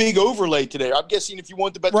probably a big overlay today. I'm guessing if you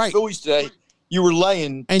wanted to bet the Phillies today, you were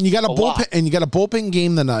laying. And you got a bullpen, and you got a bullpen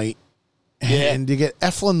game tonight. Yeah. And you get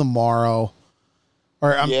Eflin tomorrow.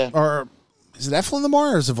 Or is it Eflin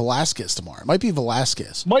tomorrow or is it Velasquez tomorrow? It might be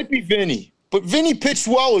Velasquez. Might be Vinny. But Vinny pitched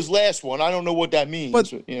well his last one. I don't know what that means.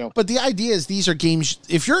 But the idea is these are games.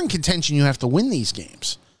 If you're in contention, you have to win these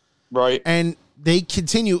games. Right. And they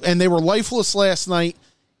continue. And they were lifeless last night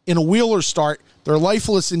in a Wheeler start. They're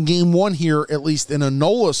lifeless in game 1 here, at least in a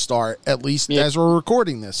Nola start, at least as we're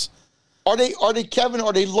recording this. Are they, Kevin,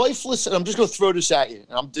 are they lifeless? And I'm just going to throw this at you.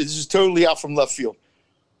 This is totally out from left field.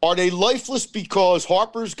 Are they lifeless because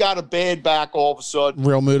Harper's got a bad back all of a sudden?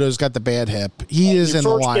 Real Muto's got the bad hip. He is in the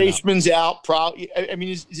lineup. First baseman's out. Probably. I mean,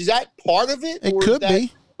 is that part of it? It could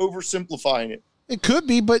be. Oversimplifying it. It could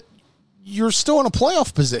be, but you're still in a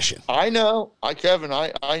playoff position. I know. Kevin,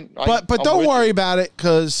 But don't worry about it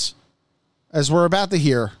because, as we're about to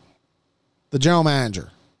hear, the general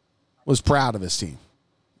manager was proud of his team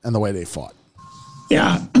and the way they fought.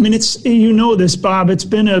 Yeah, I mean, it's this, Bob. It's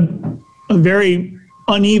been a very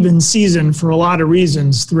uneven season for a lot of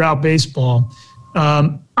reasons throughout baseball.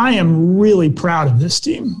 I'm I am really proud of this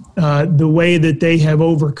team. The way that they have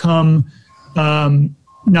overcome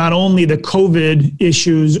not only the COVID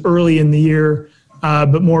issues early in the year,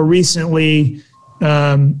 but more recently,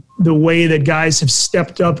 the way that guys have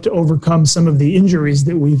stepped up to overcome some of the injuries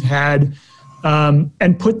that we've had,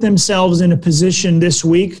 and put themselves in a position this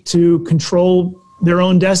week to control their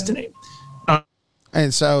own destiny.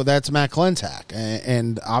 And so that's Matt Klentak.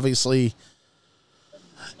 And obviously,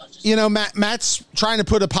 you know, Matt's trying to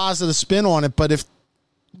put a positive spin on it, but if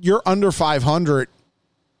you're under 500,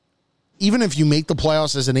 even if you make the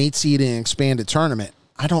playoffs as an 8 seed in an expanded tournament,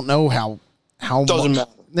 I don't know how doesn't much.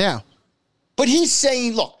 matter. Yeah. But he's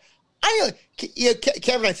saying, look,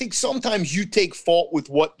 Kevin, I think sometimes you take fault with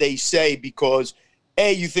what they say because,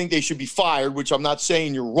 A, you think they should be fired, which I'm not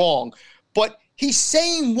saying you're wrong, but he's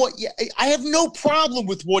saying I have no problem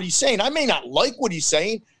with what he's saying. I may not like what he's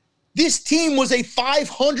saying. This team was a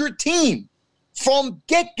 500 team from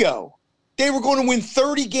get-go. They were going to win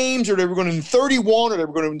 30 games, or they were going to win 31, or they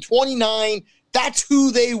were going to win 29. That's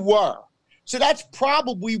who they were. So that's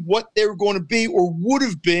probably what they were going to be or would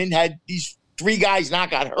have been had these 3 guys not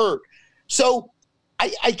got hurt. So,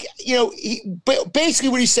 basically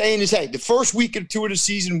what he's saying is, hey, the first week or 2 of the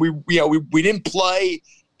season, we didn't play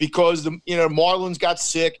because the Marlins got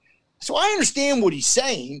sick. So I understand what he's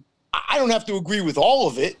saying. I don't have to agree with all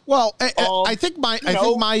of it. Well, I think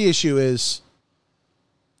my issue is,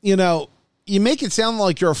 you make it sound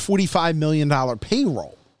like you're a $45 million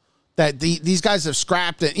payroll that these guys have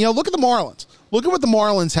scrapped it. Look at the Marlins. Look at what the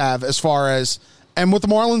Marlins have as far as, and what the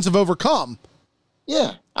Marlins have overcome.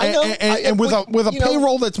 Yeah, I know. And with a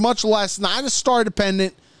payroll that's much less, not as star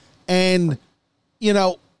dependent, and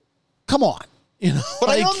come on. But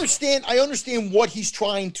I understand what he's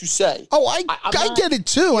trying to say. Oh, I get it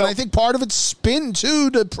too, and I think part of it's spin too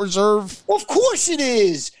to preserve. Well, of course it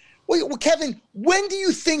is. Wait, Kevin, when do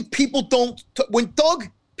you think people don't? When Doug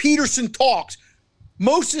Peterson talks,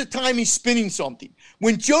 most of the time he's spinning something.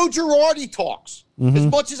 When Joe Girardi talks, as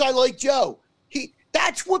much as I like Joe,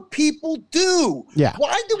 that's what people do. Yeah.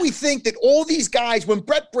 Why do we think that all these guys, when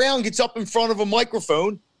Brett Brown gets up in front of a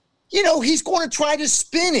microphone, he's going to try to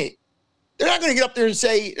spin it? They're not going to get up there and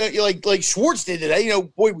say, like Schwartz did today,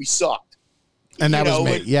 boy, we sucked. And that was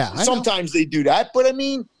me. Yeah. Sometimes they do that. But, I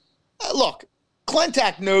mean, look,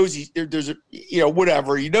 Klentak knows there's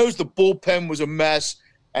whatever. He knows the bullpen was a mess,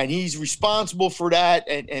 and he's responsible for that,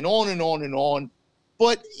 and on and on and on.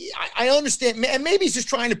 But I understand, and maybe he's just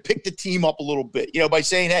trying to pick the team up a little bit, by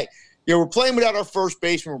saying, hey, we're playing without our first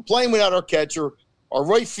baseman, we're playing without our catcher, our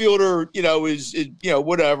right fielder, is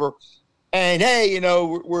whatever. And hey,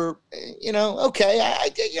 we're okay.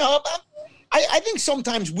 I think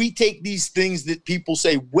sometimes we take these things that people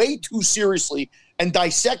say way too seriously and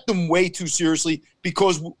dissect them way too seriously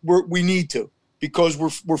because we need to, because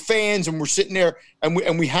we're fans and we're sitting there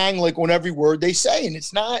and we hang like on every word they say, and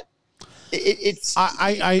it's not. It's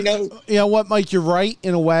you know what, Mike, you're right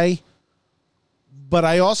in a way, but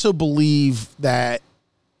I also believe that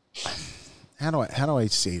how do I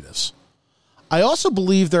say this? I also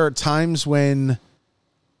believe there are times when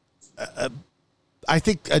I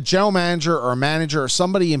think a general manager or a manager or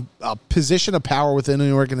somebody in a position of power within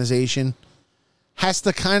an organization has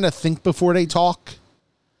to kind of think before they talk.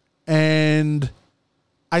 And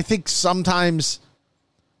I think sometimes,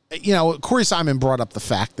 Corey Simon brought up the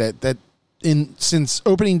fact that since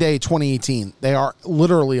opening day 2018, they are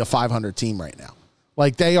literally a 500 team right now.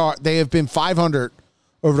 Like they have been 500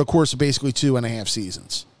 over the course of basically 2.5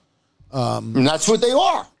 seasons. And that's what they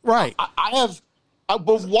are. Right.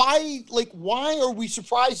 But why are we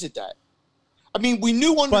surprised at that? I mean, we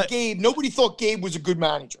knew Gabe, nobody thought Gabe was a good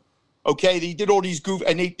manager. Okay. They did all these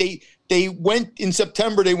and they went in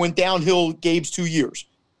September, they went downhill Gabe's 2 years.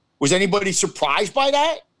 Was anybody surprised by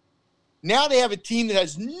that? Now they have a team that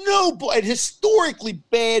has a historically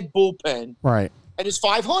bad bullpen. Right. And is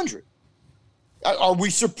 500. Are we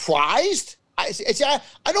surprised? I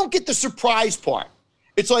don't get the surprise part.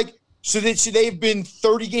 It's like, should they have been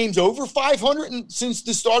 30 games over 500 since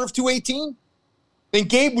the start of 2018? Then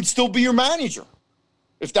Gabe would still be your manager.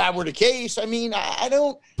 If that were the case, I mean, I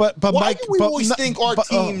don't. But why Mike, do we always think our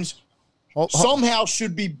teams somehow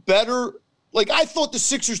should be better? Like, I thought the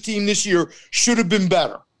Sixers team this year should have been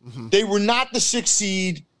better. Mm-hmm. They were not the 6th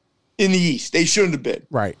seed in the East. They shouldn't have been.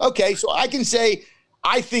 Right. Okay, so I can say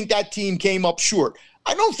I think that team came up short.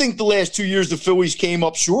 I don't think the last 2 years the Phillies came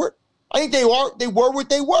up short. I think they were what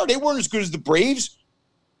they were. They weren't as good as the Braves.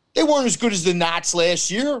 They weren't as good as the Nats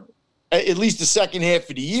last year, at least the second half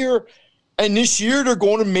of the year. And this year they're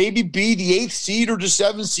going to maybe be the 8th seed or the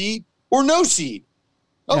 7th seed or no seed.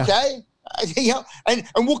 Okay. Yeah. And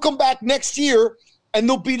we'll come back next year and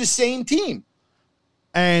they'll be the same team.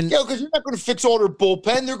 And because you're not going to fix all their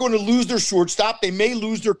bullpen. They're going to lose their shortstop. They may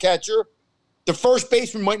lose their catcher. The first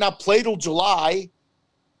baseman might not play till July.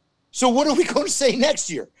 So what are we going to say next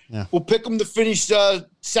year? Yeah. We'll pick them to finish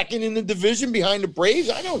second in the division behind the Braves?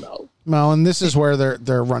 I don't know. Well, and this is where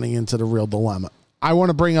they're running into the real dilemma. I want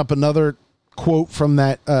to bring up another quote from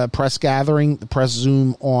that press gathering, the press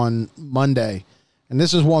Zoom on Monday. And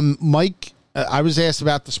this is one Mike, I was asked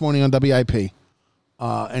about this morning on WIP,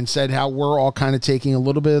 and said how we're all kind of taking a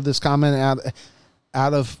little bit of this comment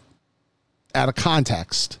out of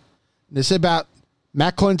context. This is about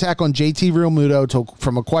Matt Klentak on JT Realmuto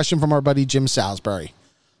from a question from our buddy Jim Salisbury.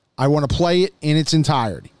 I want to play it in its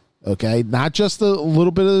entirety, okay? Not just a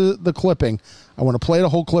little bit of the clipping. I want to play the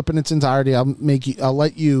whole clip in its entirety. I'll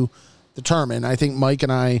let you determine. I think Mike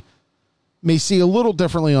and I may see a little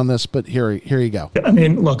differently on this, but here you go. I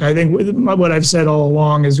mean, look, I think what I've said all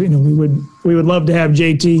along is, we would love to have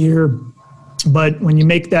JT here, but when you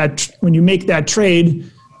make that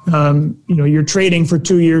trade, you're trading for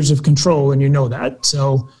 2 years of control, and you know that.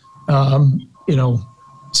 So,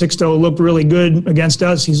 Sixto looked really good against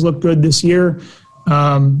us. He's looked good this year,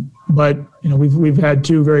 but we've had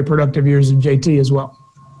 2 very productive years of JT as well.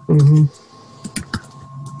 Mm-hmm.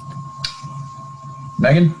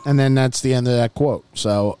 Megan? And then that's the end of that quote.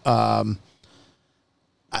 So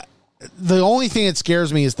the only thing that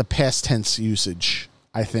scares me is the past tense usage,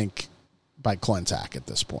 I think, by Klentak at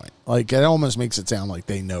this point. Like, it almost makes it sound like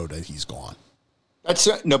they know that he's gone.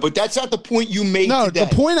 But that's not the point you made today.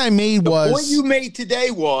 The point I made was... The point you made today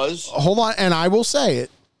was... Hold on, and I will say it.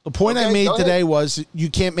 The point I made today was you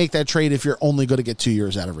can't make that trade if you're only going to get 2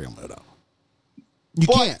 years out of Realmuto. You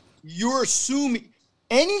can't. You're assuming...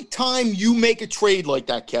 Anytime you make a trade like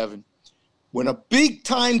that, Kevin, when a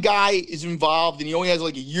big-time guy is involved and he only has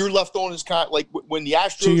like a year left on his contract, like when the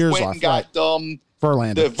Astros went and got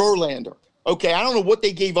Verlander. Okay, I don't know what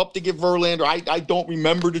they gave up to give Verlander. I don't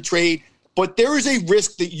remember the trade. But there is a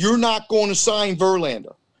risk that you're not going to sign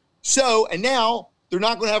Verlander. So, and now they're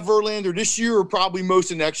not going to have Verlander this year or probably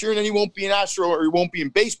most of next year, and then he won't be an Astro or he won't be in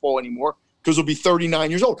baseball anymore because he'll be 39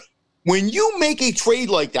 years old. When you make a trade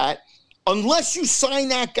like that, unless you sign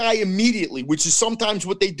that guy immediately, which is sometimes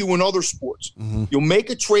what they do in other sports, you'll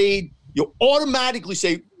make a trade, you'll automatically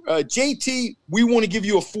say, JT, we want to give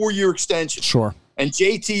you a 4-year extension. Sure. And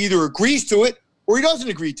JT either agrees to it or he doesn't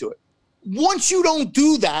agree to it. Once you don't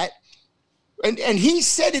do that, and he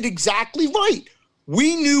said it exactly right.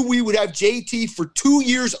 We knew we would have JT for 2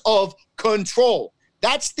 years of control.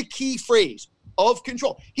 That's the key phrase, of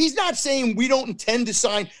control. He's not saying we don't intend to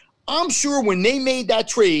sign. I'm sure when they made that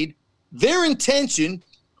trade, their intention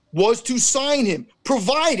was to sign him,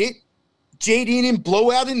 provided JD didn't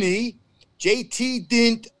blow out a knee, JT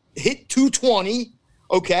didn't hit 220,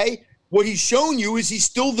 okay? What he's shown you is he's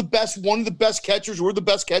still one of the best catchers or the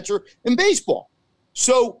best catcher in baseball.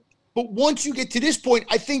 So, but once you get to this point,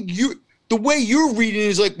 I think the way you're reading it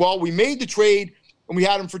is like, well, we made the trade and we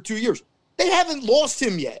had him for 2 years. They haven't lost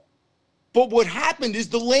him yet. But what happened is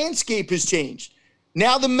the landscape has changed.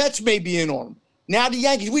 Now the Mets may be in on him. Now the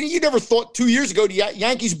Yankees, you never thought 2 years ago the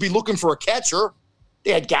Yankees would be looking for a catcher.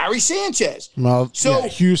 They had Gary Sanchez. Well, so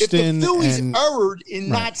Houston, if the Phillies erred in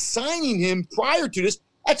not signing him prior to this,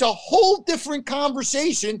 that's a whole different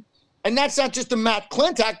conversation. And that's not just a Matt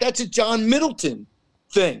Klentak, that's a John Middleton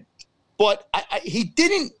thing. But he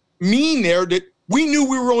didn't mean there that we knew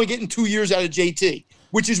we were only getting 2 years out of JT,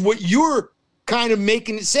 which is what you're kind of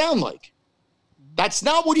making it sound like. That's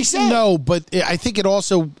not what he said. No, but I think it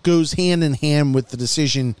also goes hand in hand with the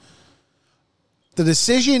decision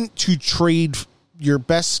to trade your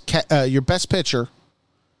best pitcher,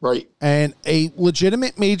 right, and a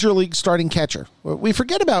legitimate major league starting catcher. We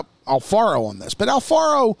forget about Alfaro on this, but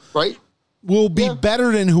Alfaro will be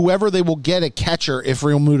better than whoever they will get a catcher if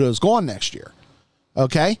Realmuto is gone next year.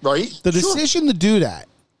 Okay? Right. The decision to do that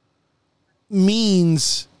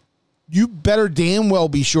means you better damn well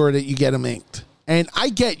be sure that you get him inked. And I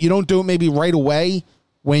get you don't do it maybe right away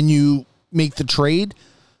when you make the trade,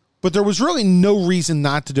 but there was really no reason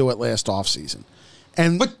not to do it last offseason.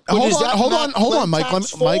 And but hold on, Mike.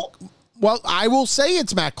 Well, I will say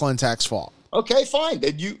it's Matt Klentak's fault. Okay, fine.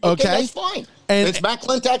 That's fine. And it's Matt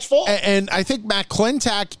Klentak's fault. And I think Matt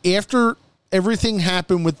Klentak, after everything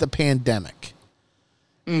happened with the pandemic,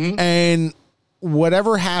 and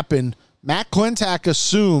whatever happened, Matt Klentak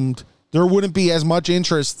assumed there wouldn't be as much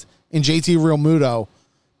interest in JT Realmuto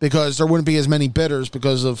because there wouldn't be as many bidders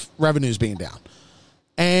because of revenues being down.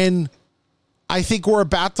 And I think we're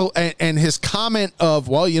about to, and his comment of,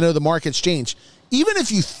 well, the market's changed. Even if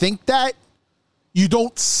you think that, you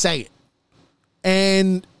don't say it.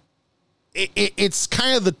 And it's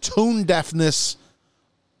kind of the tone deafness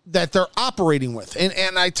that they're operating with.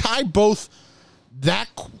 And I tie both that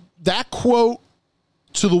quote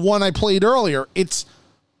to the one I played earlier. It's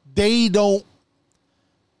they don't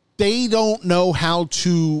know how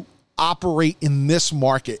to operate in this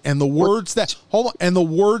market, and the words that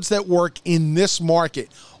work in this market,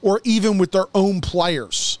 or even with their own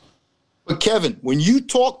players. But Kevin, when you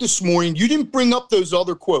talked this morning, you didn't bring up those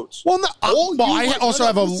other quotes. Well, no, I also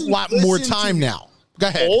have a lot more time now. Go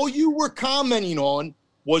ahead. All you were commenting on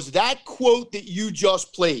was that quote that you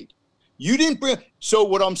just played. You didn't bring. So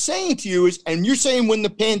what I'm saying to you is, and you're saying when the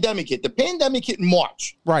pandemic hit in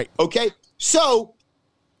March. Right. Okay. So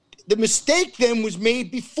the mistake then was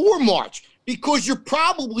made before March, because you're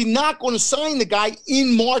probably not going to sign the guy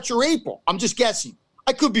in March or April. I'm just guessing.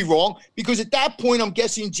 I could be wrong, because at that point, I'm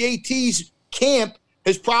guessing JT's camp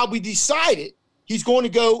has probably decided he's going to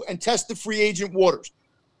go and test the free agent waters.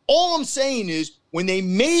 All I'm saying is, when they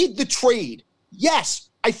made the trade, yes,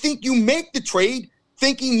 I think you make the trade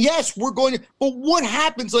thinking, yes, we're going to. But what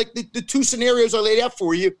happens, like the two scenarios I laid out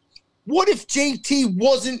for you, what if JT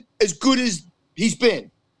wasn't as good as he's been?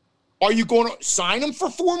 Are you going to sign him for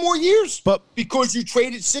 4 more years? But because you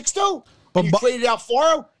traded Sixto, and you traded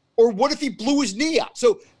Alfaro? Or what if he blew his knee out?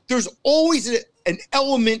 So there's always an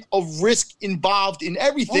element of risk involved in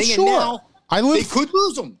everything. Oh, sure. And now they could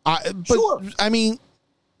lose him. Sure. I mean,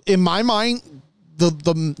 in my mind,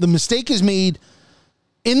 the mistake is made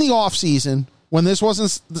in the offseason, when this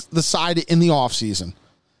wasn't decided in the offseason,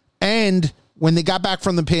 and when they got back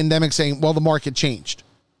from the pandemic saying, well, the market changed.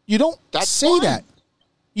 You don't say fine. That.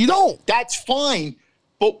 You don't. That's fine.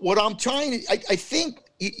 But what I'm trying to, I think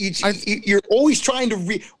you're always trying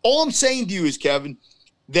to all I'm saying to you is, Kevin,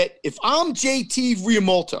 that if I'm JT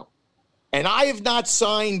Realmuto and I have not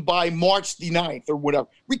signed by March the 9th or whatever,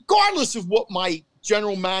 regardless of what my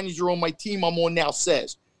general manager on my team I'm on now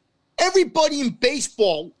says, everybody in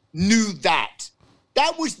baseball knew that.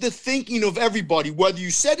 That was the thinking of everybody, whether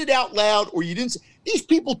you said it out loud or you didn't. These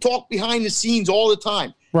people talk behind the scenes all the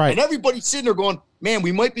time. Right. And everybody's sitting there going, man,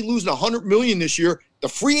 we might be losing $100 million this year. The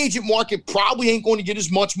free agent market probably ain't going to get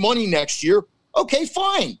as much money next year. Okay,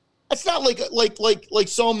 fine. That's not like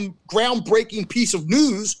some groundbreaking piece of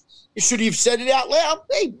news. Should he have said it out loud?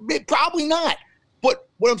 Hey, probably not. But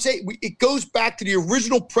what I'm saying, it goes back to the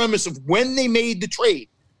original premise of when they made the trade.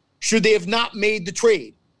 Should they have not made the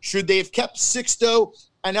trade? Should they have kept Sixto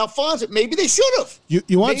and Alfonso? Maybe they should have. You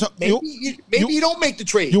don't make the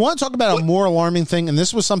trade. You want to talk about a more alarming thing? And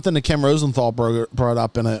this was something that Ken Rosenthal brought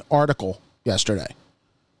up in an article yesterday.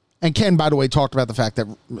 And Ken, by the way, talked about the fact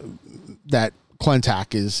that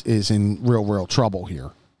Clentac is in real trouble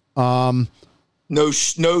here. No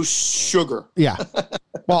sugar. Yeah.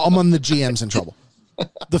 Well, among the GMs in trouble.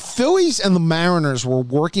 The Phillies and the Mariners were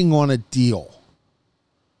working on a deal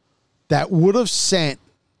that would have sent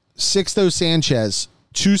Sixto Sanchez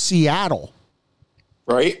to Seattle.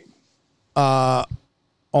 Right.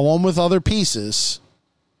 Along with other pieces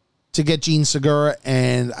to get Gene Segura,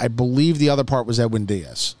 and I believe the other part was Edwin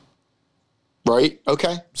Diaz. Right.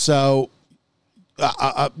 Okay. So,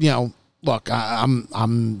 look,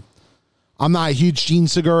 I'm not a huge Gene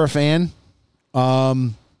Segura fan,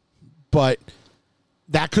 but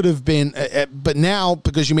that could have been. But now,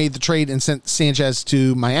 because you made the trade and sent Sanchez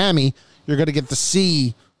to Miami, you're going to get to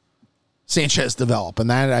see Sanchez develop, and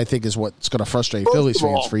that, I think, is what's going to frustrate Phillies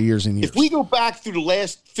fans for years and years. If we go back through the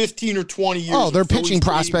last 15 or 20 years, their pitching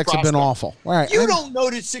prospects have been awful. Right. You don't know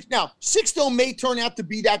that Sixto may turn out to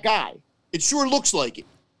be that guy. It sure looks like it.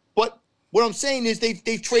 But what I'm saying is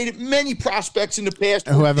they've traded many prospects in the past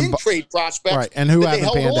who didn't trade prospects, right, and who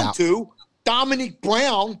haven't panned out. Dominic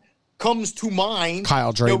Brown comes to mind.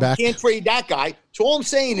 Kyle Drabek. We can't trade that guy. So all I'm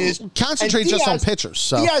saying is concentrate just on pitchers.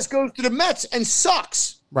 So Diaz goes to the Mets and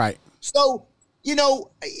sucks. Right. So, you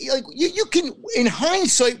can, in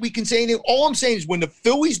hindsight, we can say anything. All I'm saying is when the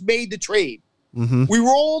Phillies made the trade, we were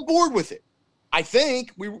all on board with it. I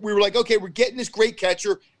think we were like, okay, we're getting this great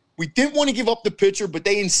catcher. We didn't want to give up the pitcher, but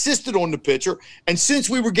they insisted on the pitcher. And since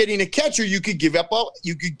we were getting a catcher, you could give up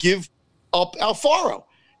Alfaro.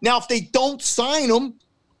 Now, if they don't sign him,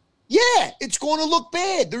 yeah, it's going to look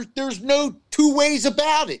bad. There's no two ways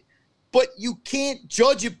about it. But you can't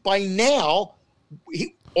judge it by now.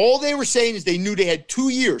 All they were saying is they knew they had 2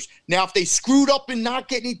 years. Now, if they screwed up and not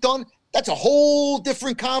getting it done, that's a whole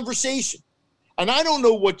different conversation. And I don't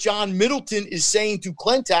know what John Middleton is saying to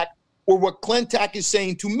Clentac or what Clentac is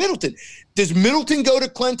saying to Middleton. Does Middleton go to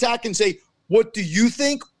Clentac and say, what do you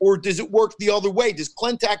think? Or does it work the other way? Does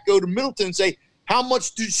Clentac go to Middleton and say, how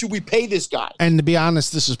much should we pay this guy? And to be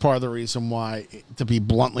honest, this is part of the reason why, to be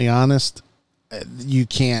bluntly honest, you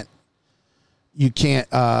can't You can't.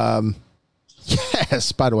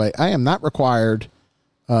 Yes. By the way, I am not required.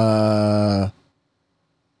 I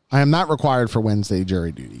am not required for Wednesday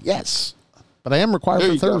jury duty. Yes, but I am required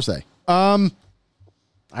for Thursday. I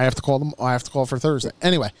have to call them. I have to call for Thursday.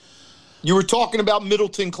 Anyway, you were talking about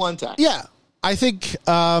Middleton Clentac. Yeah, I think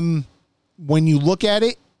when you look at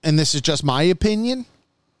it, and this is just my opinion,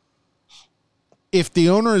 if the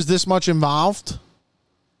owner is this much involved,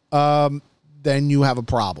 then you have a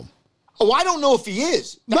problem. Oh, I don't know if he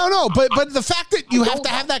is. No, but the fact that you have to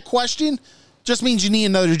have that question just means you need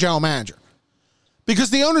another general manager.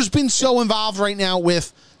 Because the owner's been so involved right now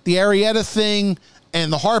with the Arrieta thing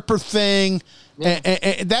and the Harper thing,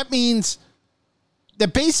 and that means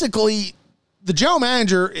that basically the general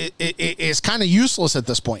manager is kind of useless at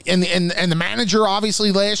this point. And the manager,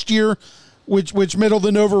 obviously, last year, which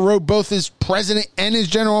Middleton overrode both his president and his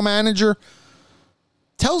general manager,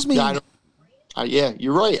 tells me... Yeah,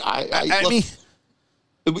 you're right. I mean,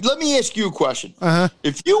 let me ask you a question. Uh-huh.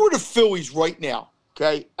 If you were the Phillies right now,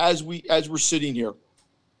 okay, as we're sitting here,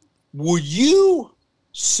 would you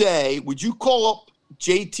call up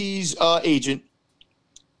JT's agent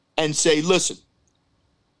and say, listen,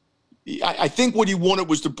 I think what he wanted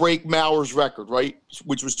was to break Mauer's record, right?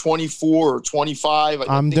 Which was 24 or 25.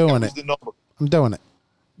 I'm doing it. The number. I'm doing it.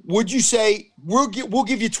 Would you say we'll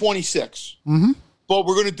give you 26? Mm-hmm. But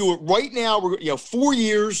we're going to do it right now. We're 4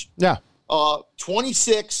 years. Yeah.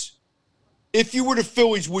 26. If you were the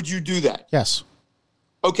Phillies, would you do that? Yes.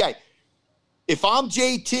 Okay. If I'm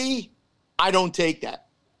JT, I don't take that.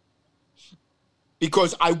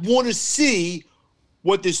 Because I want to see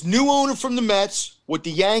what this new owner from the Mets, what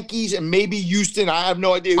the Yankees, and maybe Houston, I have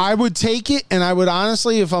no idea. I would take it, and I would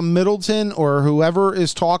honestly, if I'm Middleton or whoever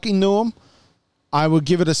is talking to him, I would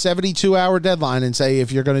give it a 72-hour deadline and say,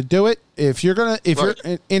 if you're going to do it, if you're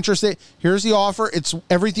interested, here's the offer. It's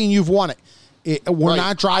everything you've wanted. We're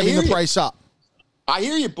not driving the price up. I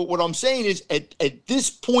hear you, but what I'm saying is at this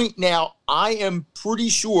point now, I am pretty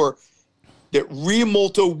sure that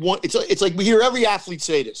Realmuto it's like we hear every athlete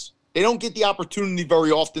say this. They don't get the opportunity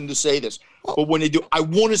very often to say this. But when they do, I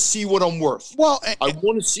want to see what I'm worth. Well, I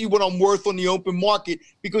want to see what I'm worth on the open market,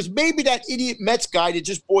 because maybe that idiot Mets guy that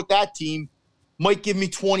just bought that team might give me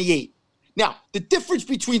 28. Now, the difference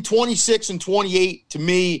between 26 and 28, to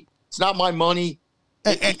me, it's not my money.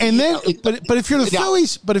 But if you're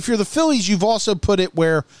the Phillies, you've also put it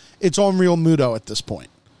where it's on Realmuto at this point.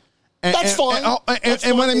 That's fine.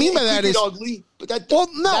 And what I mean by that is ugly. But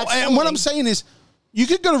what I'm saying is, you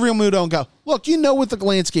could go to Realmuto and go, look, you know what the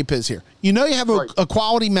landscape is here. You know you have a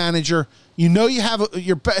quality manager. You know you have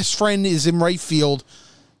your best friend is in right field.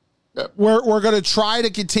 Yep. We're going to try to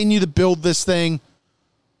continue to build this thing.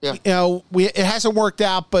 Yeah. You know, it hasn't worked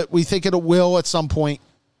out, but we think it will at some point.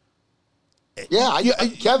 Yeah,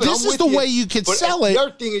 Kevin, this is the way you could sell it. The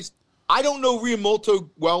other thing is, I don't know Realmuto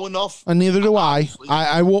well enough. And neither do I.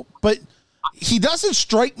 I will, but he doesn't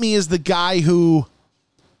strike me as the guy who,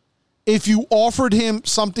 if you offered him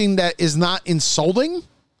something that is not insulting,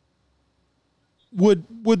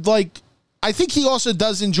 would like. I think he also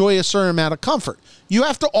does enjoy a certain amount of comfort. You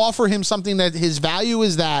have to offer him something that his value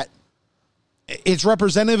is that it's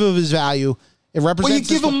representative of his value. It represents. Well, you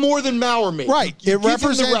give him more than Mauer made. Right. It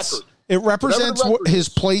represents his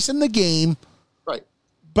place in the game. Right.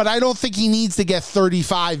 But I don't think he needs to get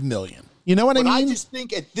 $35 million. You know what I mean? I just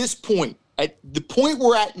think at this point, at the point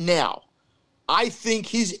we're at now, I think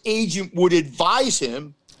his agent would advise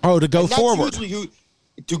him. To go forward.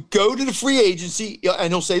 To go to the free agency,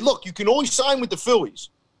 and he'll say, look, you can only sign with the Phillies.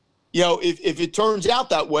 You know, if it turns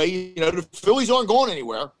out that way, you know, the Phillies aren't going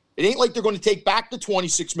anywhere. It ain't like they're going to take back the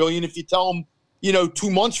 $26 million if you tell them, 2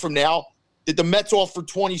 months from now that the Mets offered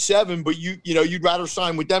 27, but you'd rather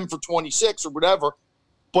sign with them for 26 or whatever.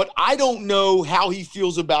 But I don't know how he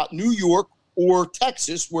feels about New York or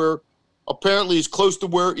Texas, where apparently is close to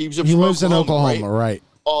where he lives in Oklahoma, right?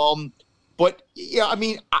 But yeah, I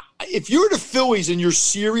mean, if you're the Phillies and you're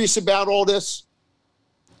serious about all this,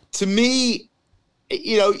 to me,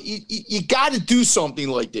 you got to do something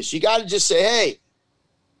like this. You got to just say, hey,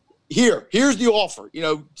 here's the offer.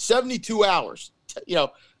 72 hours.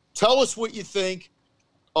 Tell us what you think.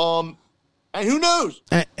 And who knows?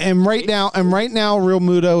 And right now,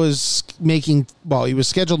 Realmuto is making. Well, he was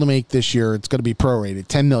scheduled to make this year. It's going to be prorated,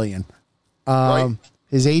 $10 million. Right.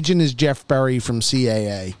 His agent is Jeff Berry from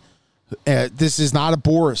CAA. This is not a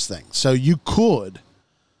Boris thing, so you could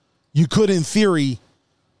in theory,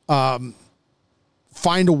 find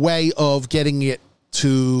a way of getting it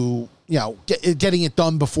to getting it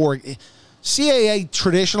done before. CAA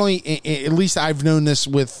traditionally, at least I've known this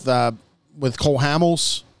with Cole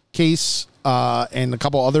Hamels case and a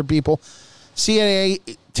couple other people.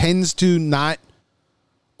 CAA tends to not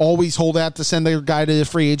always hold out to send their guy to the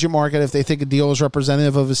free agent market if they think a deal is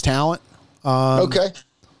representative of his talent. Okay.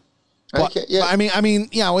 But, Yeah. I mean,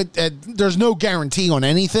 you know, there's no guarantee on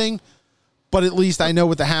anything, but at least I know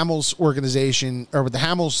with the Hamels organization or with the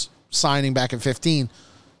Hamels signing back in 2015,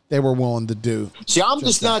 they were willing to do. See, I'm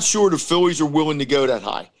just not sure the Phillies are willing to go that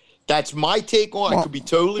high. That's my take on it. I could be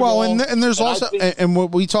totally wrong. And there's also, and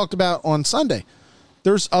what we talked about on Sunday,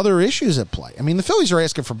 there's other issues at play. I mean, the Phillies are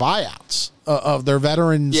asking for buyouts of their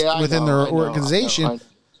veterans within their organization.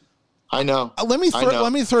 I know. Let me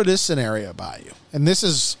throw this scenario by you. And this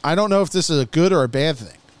is, I don't know if this is a good or a bad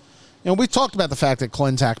thing. You know, we talked about the fact that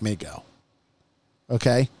Klentak may go.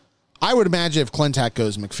 Okay? I would imagine if Klentak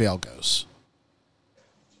goes, McPhail goes.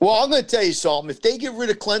 Well, I'm going to tell you something. If they get rid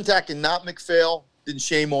of Klentak and not McPhail, then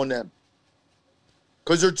shame on them.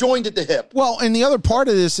 Because they're joined at the hip. Well, and the other part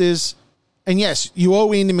of this is, and yes, you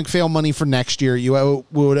owe Andy McPhail money for next year. You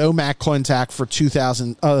would owe Matt Klentak for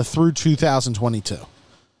through 2022.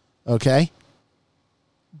 Okay?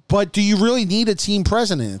 But do you really need a team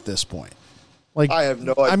president at this point? Like, I have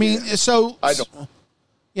no idea. I mean, so I don't.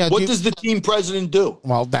 Yeah. What does the team president do?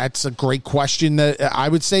 Well, that's a great question. I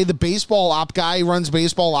would say the baseball op guy runs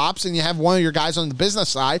baseball ops, and you have one of your guys on the business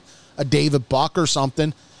side, a David Buck or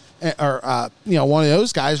something, or one of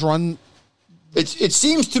those guys run. It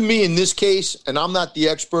seems to me in this case, and I'm not the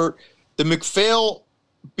expert, the McPhail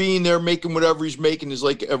being there making whatever he's making is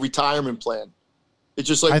like a retirement plan. It's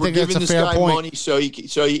just like we're giving this guy money so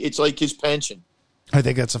it's like his pension. I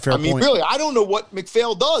think that's a fair point. I mean, really, I don't know what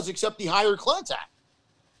McPhail does except he hired Klentak.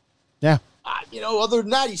 Yeah. Other than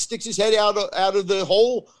that, he sticks his head out of the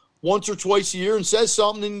hole once or twice a year and says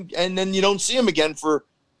something, and then you don't see him again for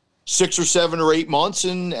 6 or 7 or 8 months.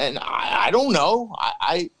 And I don't know.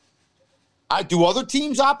 I do other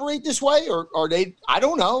teams operate this way, or are they? I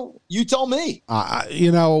don't know. You tell me.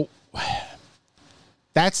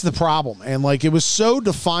 That's the problem. And like, it was so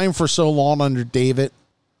defined for so long under David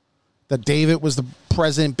that David was the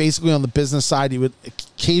president basically on the business side. He would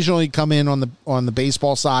occasionally come in on the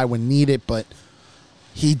baseball side when needed, but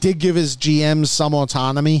he did give his GMs some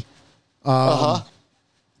autonomy that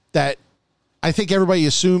I think everybody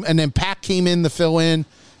assumed. And then Pat came in to fill in,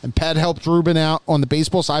 and Pat helped Ruben out on the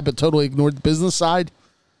baseball side, but totally ignored the business side.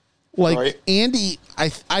 Like, right. Andy,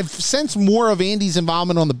 I've sensed more of Andy's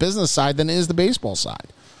involvement on the business side than it is the baseball side.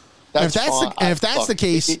 If that's the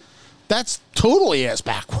case, that's totally ass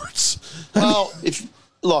backwards. Well, if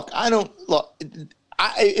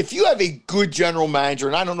you have a good general manager,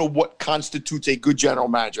 and I don't know what constitutes a good general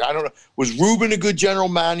manager. I don't know. Was Ruben a good general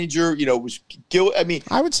manager? Was Gil? I mean,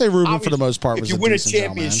 I would say Ruben for the most part was. If you win a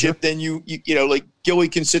championship, then you like Gilly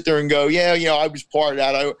can sit there and go, I was part of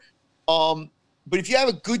that. But if you have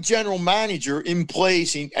a good general manager in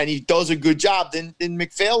place and he does a good job, then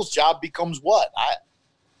McPhail's job becomes what?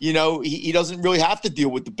 He doesn't really have to deal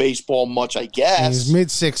with the baseball much, I guess. And he's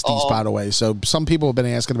mid-60s, by the way. So some people have been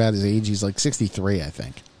asking about his age. He's like 63, I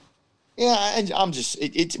think. Yeah, and I'm just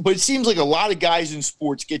but it seems like a lot of guys in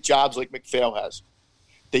sports get jobs like McPhail has.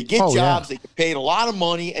 They get jobs, they get paid a lot of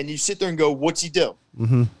money, and you sit there and go, "What's he do?"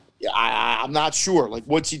 Mm-hmm. Yeah, I'm not sure. Like,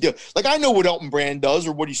 what's he do? Like, I know what Elton Brand does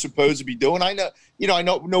or what he's supposed to be doing. I know, I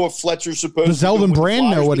know what Fletcher's supposed to do. Does Elton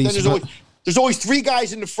Brand know what he's doing? There's always 3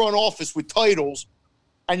 guys in the front office with titles,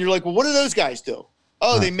 and you're like, well, what do those guys do?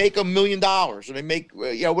 Oh, they make $1 million, or they make,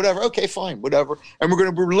 whatever. Okay, fine, whatever. And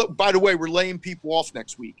by the way, we're laying people off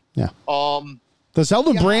next week. Yeah. Does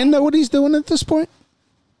Elton Brand know what he's doing at this point?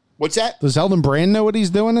 What's that? Does Elton Brand know what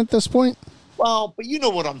he's doing at this point? Well, but you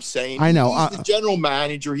know what I'm saying. I know. He's the general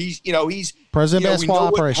manager. He's president of basketball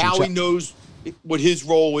operations. Howie knows what his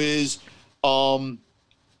role is.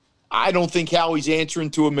 I don't think Howie's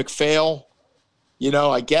answering to a McPhail.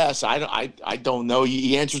 I guess I don't know.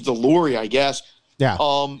 He answers to Lurie, I guess. Yeah.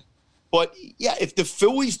 But yeah, if the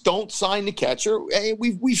Phillies don't sign the catcher,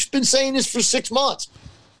 we've been saying this for 6 months,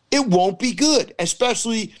 it won't be good.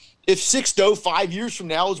 Especially if Sixto 5 years from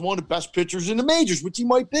now is one of the best pitchers in the majors, which he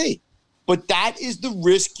might be. But that is the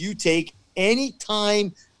risk you take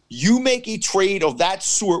anytime you make a trade of that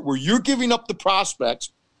sort where you're giving up the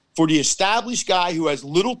prospects for the established guy who has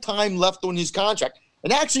little time left on his contract.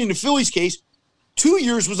 And actually, in the Phillies' case, 2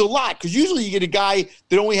 years was a lot because usually you get a guy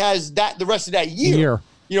that only has the rest of that year.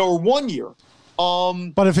 Or 1 year.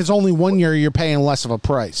 But if it's only 1 year, you're paying less of a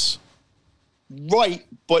price. Right.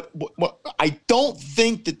 But I don't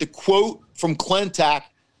think that the quote from Klentak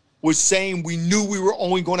was saying we knew we were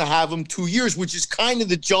only going to have him 2 years, which is kind of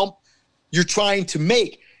the jump you're trying to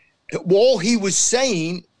make. All he was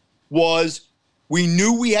saying was we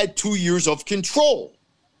knew we had 2 years of control,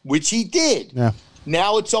 which he did. Yeah.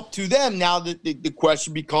 Now it's up to them. Now the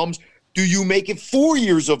question becomes, do you make it 4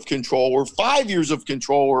 years of control or 5 years of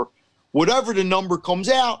control or whatever the number comes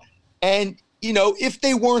out? And, if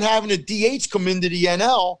they weren't having a DH come into the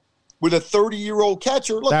NL with a 30-year-old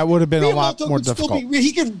catcher, look, that would have been a lot more difficult.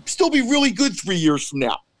 He could still be really good 3 years from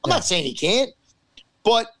now. I'm not saying he can't,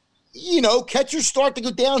 but, catchers start to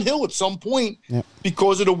go downhill at some point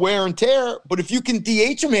because of the wear and tear. But if you can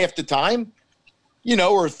DH him half the time,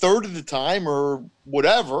 or a third of the time or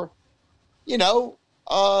whatever,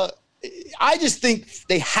 I just think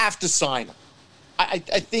they have to sign him. I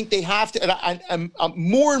think they have to, and I'm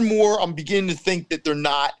more and more I'm beginning to think that they're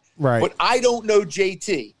not. Right. But I don't know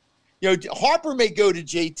JT. Harper may go to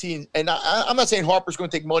JT, and I'm not saying Harper's going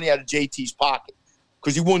to take money out of JT's pocket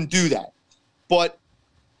because he wouldn't do that. But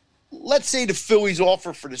let's say the Phillies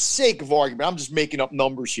offer, for the sake of argument, I'm just making up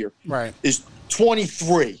numbers here, right, is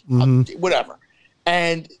 23, whatever.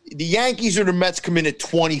 And the Yankees or the Mets come in at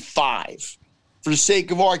 25 for the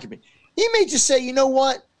sake of argument. He may just say, you know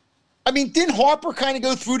what? I mean, didn't Harper kind of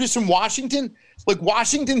go through this in Washington? Like,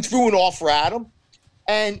 Washington threw an offer at him,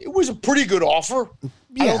 and it was a pretty good offer.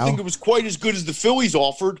 Yeah. I don't think it was quite as good as the Phillies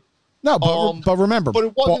offered. No, but remember. But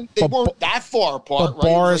it wasn't. They weren't that far apart, but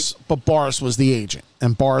right? Boris was the agent,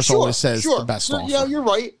 and Boris always says the best offer. Yeah, you're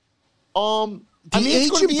right. It's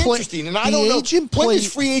going to be interesting, and I don't know. When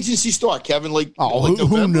does free agency start, Kevin?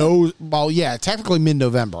 Who knows? Well, yeah, technically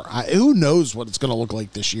mid-November. Who knows what it's going to look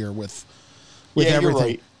like this year with everything? You're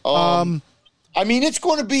right. It's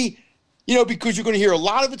going to be, because you're going to hear a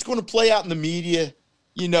lot of it's going to play out in the media.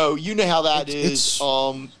 You know how that is.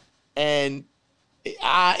 And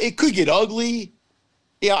it could get ugly.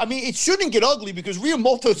 Yeah, it shouldn't get ugly because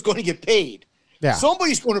Realmuto is going to get paid. Yeah.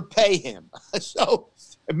 Somebody's going to pay him. So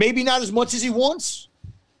maybe not as much as he wants,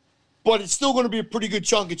 but it's still going to be a pretty good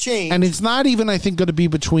chunk of change. And it's not even, I think, going to be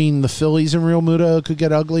between the Phillies and Realmuto. It could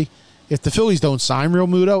get ugly. If the Phillies don't sign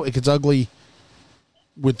Realmuto, it gets ugly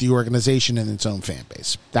with the organization and its own fan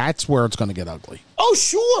base. That's where it's going to get ugly. Oh,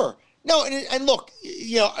 sure. No, and look,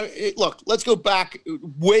 let's go back,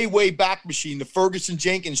 way back machine, the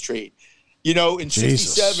Ferguson-Jenkins trade. In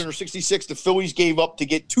 67 or 66, the Phillies gave up to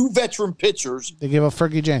get two veteran pitchers. They gave up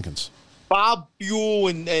Fergie Jenkins. Bob Buell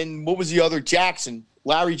and what was the other?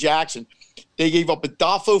 Larry Jackson. They gave up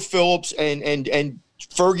Adolfo Phillips and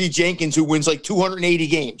Fergie Jenkins, who wins like 280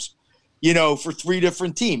 games, for three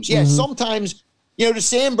different teams. Yeah, sometimes, the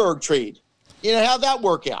Sandberg trade, how'd that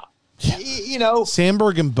work out?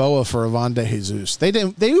 Sandberg and Boa for Ivan De Jesus. They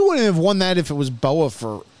wouldn't have won that if it was Boa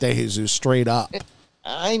for De Jesus straight up.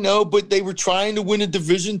 I know, but they were trying to win a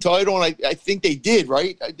division title, and I think they did,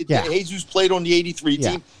 right? Yeah. Jesus played on the 83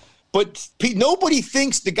 team. But nobody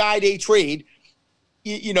thinks the guy they trade,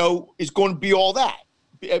 is going to be all that.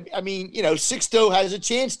 Sixto has a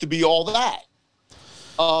chance to be all that.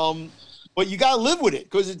 But you got to live with it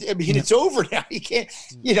because, it's over now. You can't,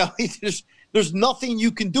 there's nothing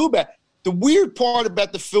you can do about it. The weird part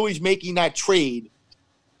about the Phillies making that trade,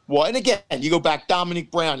 well, and again, you go back,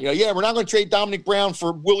 Dominic Brown. We're not going to trade Dominic Brown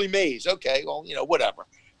for Willie Mays. Okay, well, whatever.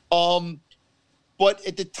 But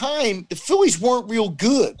at the time, the Phillies weren't real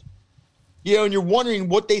good. And you're wondering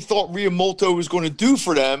what they thought Realmuto was going to do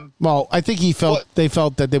for them. Well, I think they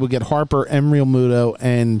felt that they would get Harper and Realmuto,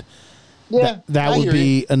 and that would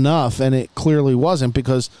be enough, and it clearly wasn't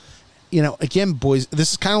because, again, boys,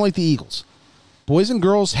 this is kind of like the Eagles. Boys and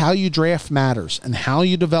girls, how you draft matters, and how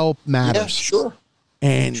you develop matters. Yeah, sure.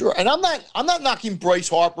 And I'm not knocking Bryce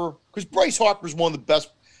Harper because Bryce Harper is one of the best.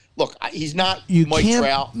 Look, he's not Mike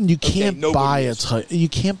Trout. You can't buy a title. You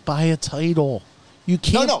can't buy a title. You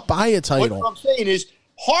can't buy a title. What I'm saying is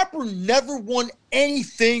Harper never won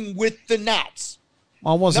anything with the Nats.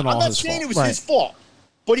 Well, it wasn't all his fault. I'm not saying it was his fault,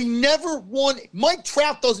 but he never won. Mike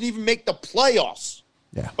Trout doesn't even make the playoffs.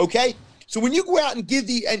 Yeah. Okay? So when you go out and give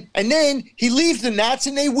and then he leaves the Nats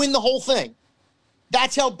and they win the whole thing.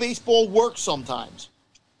 That's how baseball works sometimes.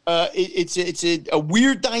 It's a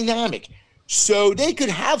weird dynamic. So they could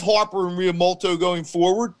have Harper and Realmuto going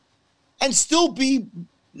forward and still be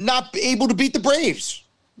not able to beat the Braves.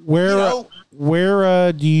 Where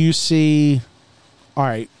do you see? All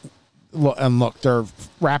right, look, they're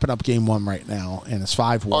wrapping up game one right now, and it's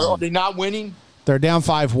 5-1. Are they not winning? They're down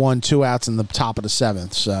 5-1, 2 outs in the top of the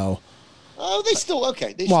seventh. So, they still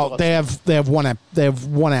okay. They have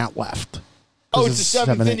one out left. Oh, it's the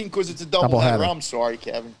seventh inning because it's a doubleheader. I'm sorry,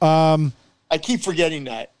 Kevin. I keep forgetting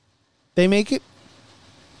that. They make it?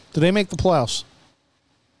 Do they make the playoffs?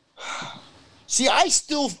 See, I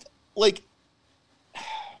still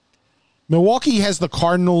Milwaukee has the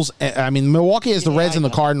Cardinals. Milwaukee has the Reds and the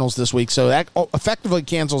Cardinals this week, so that effectively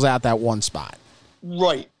cancels out that one spot.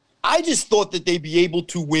 Right. I just thought that they'd be able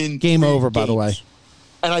to win. Game 3 over, by the games. way.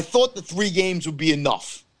 And I thought the 3 games would be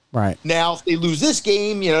enough. Right. Now, if they lose this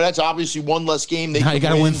game, that's obviously one less game. Now you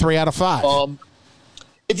got to win 3 out of 5.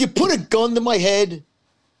 If you put a gun to my head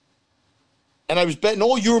and I was betting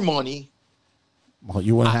all your money. Well,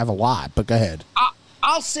 you wouldn't have a lot, but go ahead.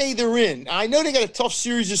 I'll say they're in. I know they got a tough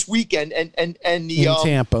series this weekend, and the In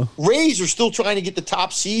Tampa. Rays are still trying to get the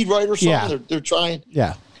top seed, right, or something. Yeah. They're trying.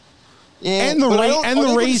 Yeah. Yeah, And the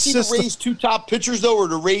but Rays system. The Rays 2 top pitchers though, or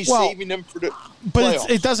the Rays saving them for the But playoffs?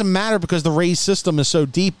 it doesn't matter because the Rays system is so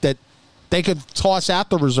deep that they could toss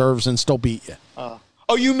out the reserves and still beat you.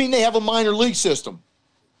 Oh, you mean they have a minor league system?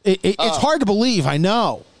 It's hard to believe. I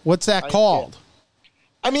know. What's that called?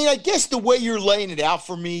 I mean, I guess the way you're laying it out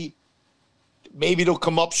for me, maybe they'll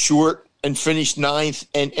come up short and finish 9th.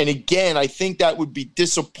 And again, I think that would be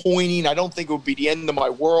disappointing. I don't think it would be the end of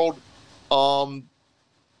my world.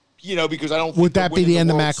 Because I don't think Would that be the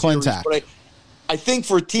end of World Matt Series, Klentak? But I think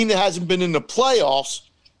for a team that hasn't been in the playoffs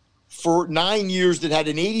for 9 years, that had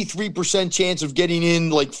an 83% chance of getting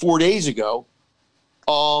in like 4 days ago,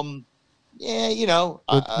 would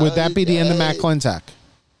that be the end of Matt Klentak?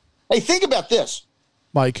 Hey, think about this.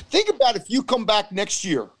 Mike. Think about if you come back next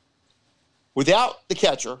year without the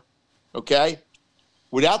catcher, okay,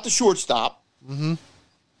 without the shortstop,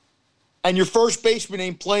 and your first baseman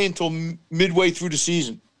ain't playing until midway through the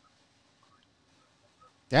season.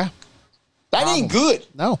 Yeah. That ain't good.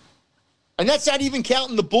 No. And that's not even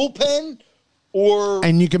counting the bullpen or.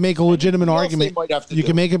 And you can make a legitimate argument. You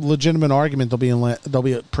can make a legitimate argument they'll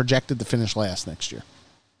be projected to finish last next year.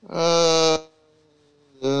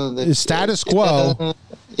 Is status quo.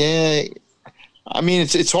 Yeah. I mean,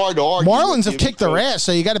 it's hard to argue. Marlins have kicked their ass,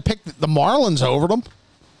 so you got to pick the Marlins over them.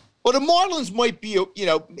 Well, the Marlins might be,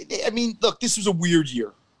 I mean, look, this was a weird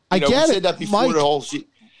year. I get it. We said that before Mike. the whole season.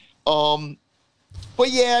 But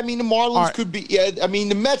yeah, I mean, the Marlins could be. Yeah, I mean,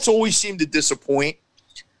 the Mets always seem to disappoint.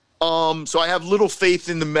 So I have little faith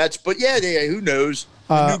in the Mets. But yeah, who knows?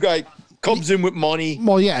 The new guy comes in with money.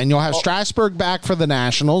 Well, yeah, and you'll have Strasburg back for the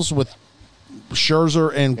Nationals with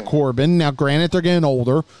Scherzer and Corbin. Now, granted, they're getting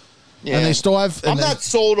older, and they still have. I'm not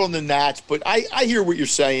sold on the Nats, but I hear what you're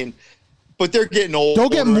saying. But they're getting old. They'll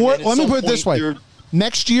get more. Let me put it this way: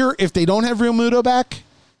 next year, if they don't have Real Muto back,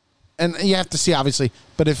 and you have to see, obviously,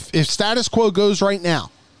 but if status quo goes right now,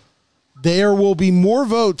 there will be more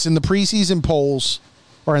votes in the preseason polls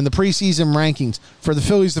or in the preseason rankings for the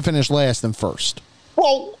Phillies to finish last than first.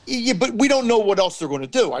 Well, yeah, but we don't know what else they're going to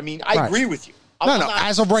do. I mean, I agree with you.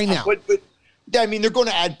 As of right now. But I mean, they're going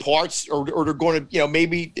to add parts or they're going to,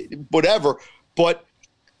 maybe whatever. But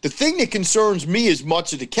the thing that concerns me as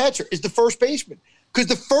much as the catcher is the first baseman, because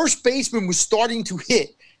the first baseman was starting to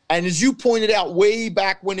hit. And as you pointed out way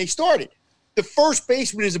back when they started, the first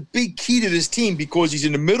baseman is a big key to this team because he's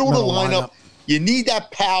in the middle of the lineup. You need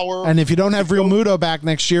that power. And if you don't have Real Muto back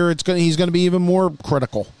next year, he's going to be even more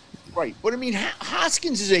critical. Right. But I mean,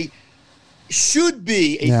 Hoskins should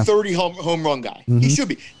be a 30 home run guy. Mm-hmm. He should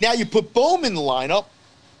be. Now you put Bowman in the lineup,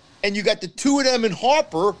 and you got the two of them and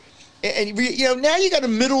Harper, and now you got a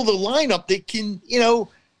middle of the lineup that can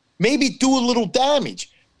maybe do a little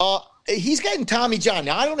damage. He's getting Tommy John.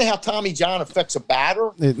 Now I don't know how Tommy John affects a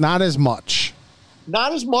batter. Not as much.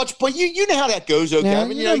 Not as much, but you know how that goes, though,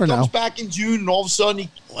 Kevin. You he never comes know. back in June, and all of a sudden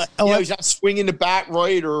he's not swinging the bat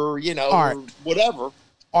right, or or whatever.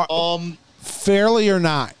 Fairly or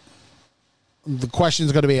not, the question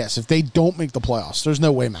is going to be asked. If they don't make the playoffs, there's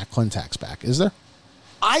no way Matt Klentak's back, is there?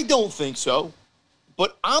 I don't think so.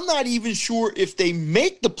 But I'm not even sure if they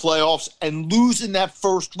make the playoffs and lose in that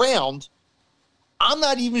first round. I'm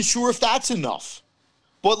not even sure if that's enough.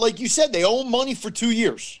 But like you said, they owe money for 2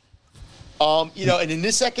 years. And in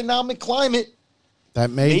this economic climate,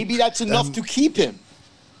 maybe that's enough to keep him.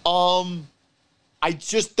 I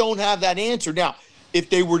just don't have that answer. Now, if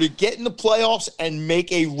they were to get in the playoffs and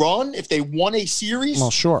make a run, if they won a series,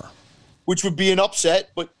 well, sure, which would be an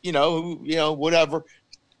upset, but whatever.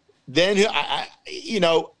 Then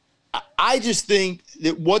I just think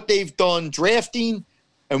that what they've done drafting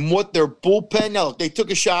and what their bullpen. Now, they took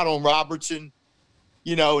a shot on Robertson,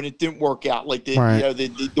 and it didn't work out. Like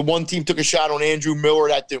the one team took a shot on Andrew Miller,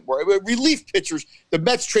 that didn't work. Relief pitchers, the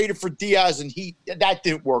Mets traded for Diaz and Heat, that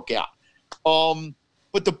didn't work out.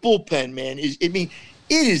 But the bullpen, man, it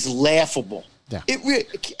is laughable. Yeah.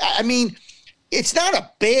 It's not a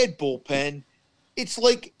bad bullpen. It's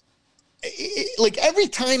like every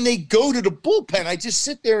time they go to the bullpen, I just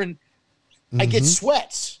sit there and I get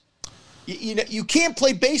sweats. You can't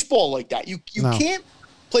play baseball like that. You can't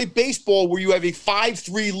play baseball where you have a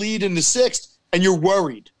 5-3 lead in the sixth and you're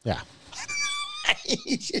worried. Yeah.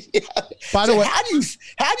 By the way, how do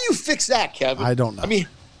you fix that, Kevin? I don't know. I mean,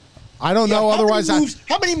 I don't know. Otherwise,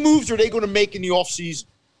 how many moves are they going to make in the offseason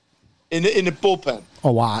in the bullpen?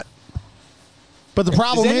 A lot. But the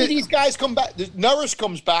problem Does any is of these guys come back? Neris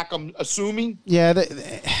comes back, I'm assuming. Yeah,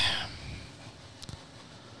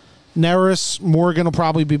 Neris, Morgan will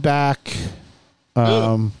probably be back.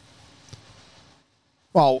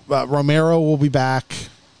 Romero will be back.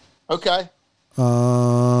 Okay.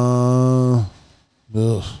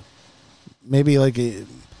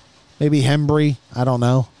 Maybe Hembry. I don't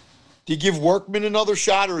know. Do you give Workman another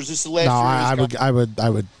shot, or is this the last year?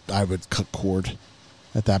 I would cut cord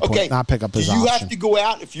at that point. Okay. Not pick up his Do you option. have to go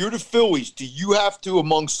out if you're the Phillies? Do you have to,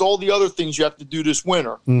 amongst all the other things you have to do this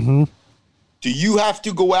winter? Mm-hmm. Do you have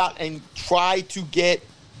to go out and try to get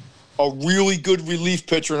a really good relief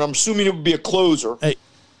pitcher? And I'm assuming it would be a closer. Hey,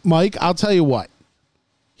 Mike, I'll tell you what.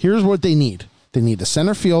 Here's what they need. They need a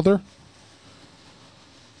center fielder.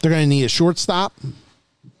 They're going to need a shortstop.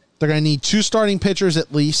 They're going to need 2 starting pitchers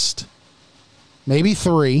at least. Maybe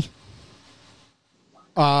 3.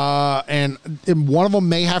 And one of them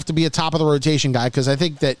may have to be a top of the rotation guy, because I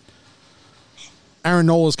think that Aaron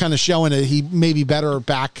Nola is kind of showing that he may be better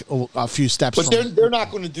back a few steps. But they're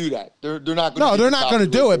not going to do that. They're not going. No, they're not going to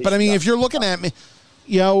do it. But I mean, if you're looking at me,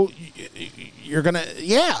 you're gonna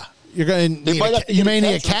you may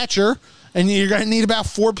need a catcher, and you're going to need about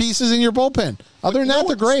 4 pieces in your bullpen. Other than that,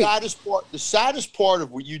 they're great. The saddest part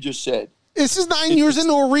of what you just said. This is 9 years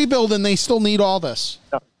into a rebuild, and they still need all this.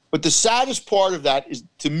 But the saddest part of that is,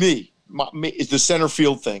 to me, is the center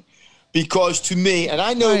field thing. Because to me, and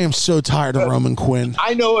I know I am so tired of Roman Quinn.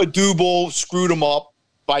 I know Adubel screwed him up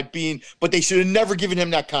but they should have never given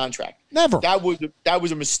him that contract. Never. That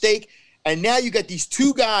was a mistake. And now you got these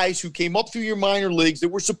 2 guys who came up through your minor leagues that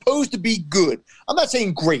were supposed to be good. I'm not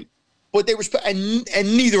saying great, but they were, and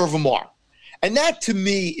neither of them are. And that to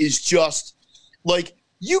me is just like,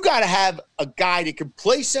 you got to have a guy that can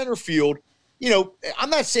play center field. I'm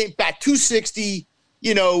not saying bat 260.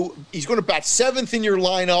 He's going to bat 7th in your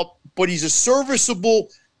lineup, but he's a serviceable,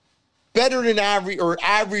 better than average or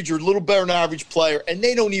a little better than average player, and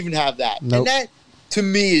they don't even have that. Nope. And that, to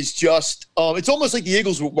me, is just it's almost like the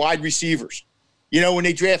Eagles with wide receivers. When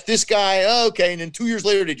they draft this guy, okay, and then 2 years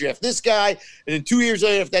later they draft this guy, and then 2 years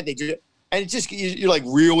later after that they draft, and it's just, you're like,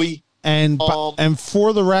 really? And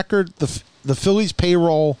for the record, the Phillies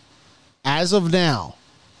payroll as of now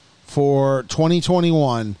for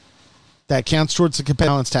 2021 that counts towards the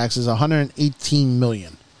balance tax is $118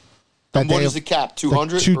 million. And what is the cap?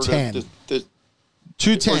 200? 210.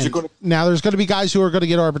 210. Now there's going to be guys who are going to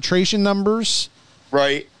get arbitration numbers.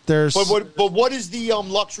 Right. But what is the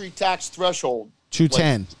luxury tax threshold?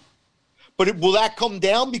 210. But will that come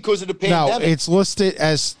down because of the pandemic? No, it's listed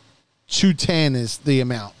as 210 is the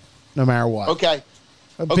amount, no matter what. Okay.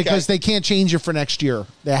 Because they can't change it for next year.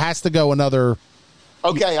 There has to go another.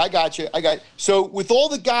 Okay, I got you. So with all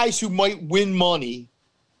the guys who might win money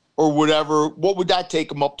or whatever, what would that take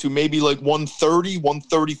them up to? Maybe like 130,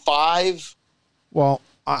 135? Well,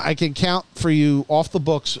 I can count for you off the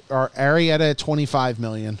books. Are Arrieta at $25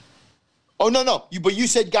 million? Oh, no. But you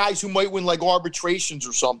said guys who might win like arbitrations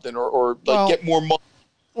or something or get more money.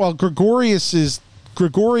 Well, Gregorius was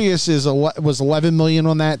 $11 million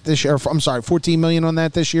on that this year. I'm sorry, $14 million on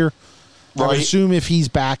that this year. Right. I would assume if he's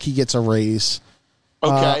back, he gets a raise.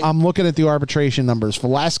 Okay. I'm looking at the arbitration numbers.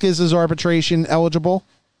 Velasquez is arbitration eligible.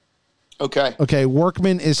 Okay.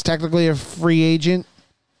 Workman is technically a free agent.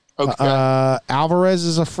 Okay. Alvarez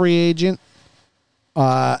is a free agent.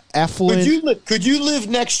 Eflin. Could you live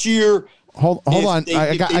next year? Hold on.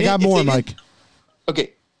 I got more, Mike.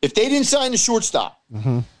 Okay. If they didn't sign the shortstop,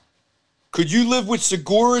 could you live with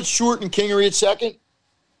Segura at short and Kingery at second?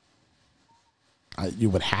 You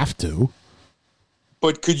would have to.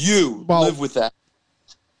 But could you live with that?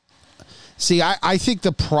 See, I think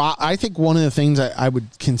I think one of the things I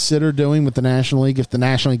would consider doing with the National League, if the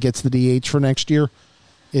National League gets the DH for next year,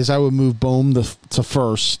 is I would move Bohm to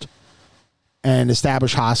first and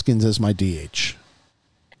establish Hoskins as my DH.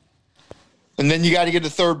 And then you got to get a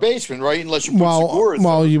third baseman, right? Unless you put Segura at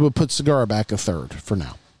third. You would put Segura back a third for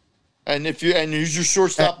now. And who's your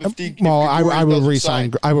shortstop? I would re-sign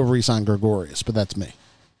Gregorius, but that's me.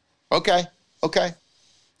 Okay.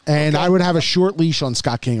 And I would have a short leash on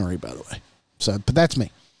Scott Kingery, by the way. So, but that's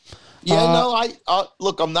me. Yeah,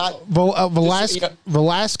 look, I'm not. Velasquez,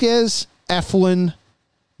 Eflin,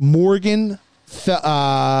 Morgan,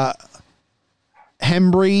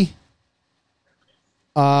 Hembry,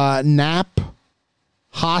 Knapp,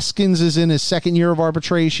 Hoskins is in his second year of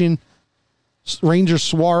arbitration. Ranger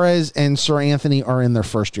Suarez and Sir Anthony are in their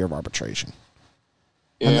first year of arbitration.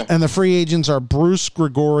 Yeah. And the free agents are Bruce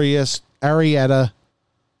Gregorius, Arrieta,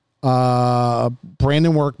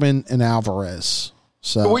 Brandon Workman, and Alvarez.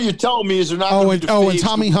 So what you're telling me is they're not going to be the and faves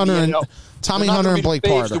Tommy to win Hunter the and NL. Tommy They're not Hunter gonna and be Blake the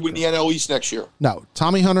faves Parker. to win the NL East next year. No,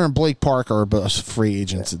 Tommy Hunter and Blake Parker are both free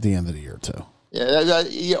agents at the end of the year too.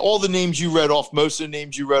 Yeah, all the names you read off, most of the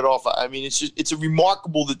names you read off. I mean, it's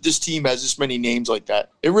remarkable that this team has this many names like that.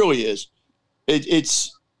 It really is.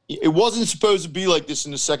 It wasn't supposed to be like this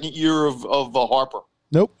in the second year of Harper.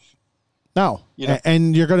 Nope. No. You know?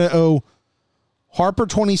 And you're going to owe Harper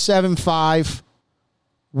 27.5,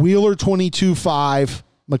 Wheeler 22.5,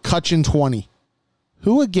 McCutchen 20.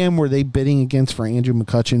 Who again were they bidding against for Andrew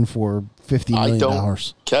McCutchen for $50 million?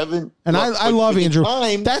 Kevin. And look, I love Andrew.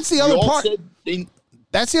 Time, that's the other part.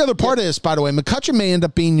 That's the other part of this, by the way. McCutchen may end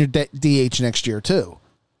up being your DH next year too,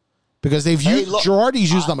 because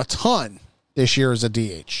Girardi's used them a ton this year as a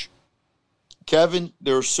DH. Kevin,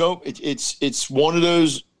 it's one of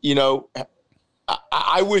those. You know,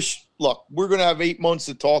 I wish. Look, we're going to have 8 months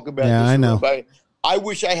to talk about. Yeah, this. I know. I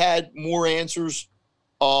wish I had more answers.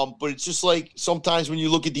 But it's just like sometimes when you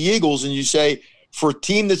look at the Eagles and you say, for a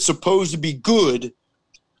team that's supposed to be good,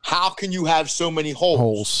 how can you have so many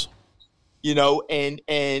holes? You know, and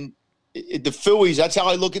the Phillies, that's how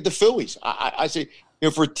I look at the Phillies. I say, you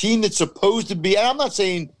know, for a team that's supposed to be, and I'm not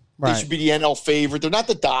saying they should be the NL favorite. They're not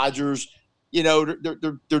the Dodgers. You know,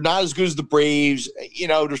 they're not as good as the Braves. You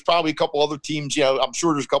know, there's probably a couple other teams. You know, I'm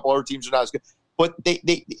sure there's a couple other teams that are not as good. But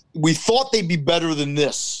we thought they'd be better than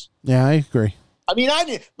this. Yeah, I agree. I mean,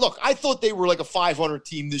 I thought they were like a 500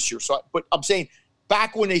 team this year. But I'm saying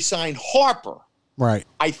back when they signed Harper, right?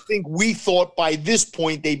 I think we thought by this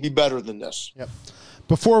point they'd be better than this. Yep.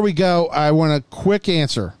 Before we go, I want a quick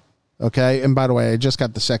answer. Okay. And by the way, I just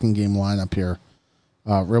got the second game lineup here.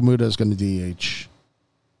 Real Muda is going to DH.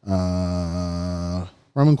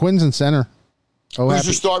 Roman Quinn's in center. Who's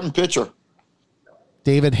your starting pitcher?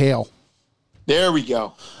 David Hale. There we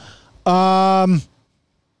go.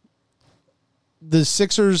 The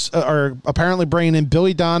Sixers are apparently bringing in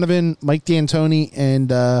Billy Donovan, Mike D'Antoni, and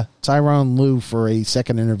Tyronn Lue for a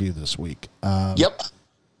second interview this week. Yep.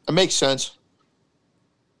 It makes sense.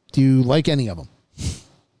 Do you like any of them?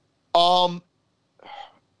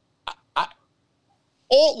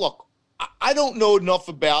 Look, I don't know enough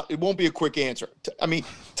about it. Won't be a quick answer. I mean,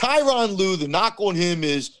 Tyronn Lue, the knock on him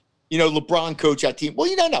is, you know, LeBron coached that team. Well,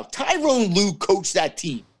 you don't know. Tyronn Lue coached that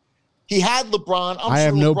team. He had LeBron. I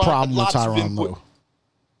have no problem with Tyronn Lue.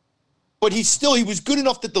 But he was good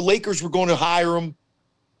enough that the Lakers were going to hire him,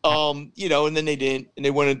 you know, and then they didn't, and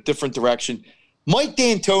they went a different direction. Mike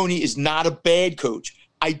D'Antoni is not a bad coach.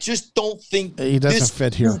 I just don't think he doesn't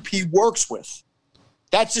fit here. Group he works with.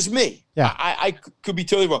 That's just me. Yeah. I could be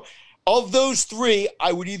totally wrong. Of those three,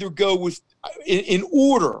 I would either go with, in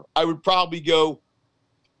order, I would probably go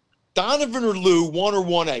Donovan or Lue, 1 or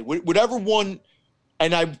 1A. Whatever one,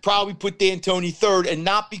 and I'd probably put D'Antoni third, and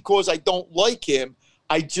not because I don't like him.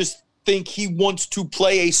 I just think he wants to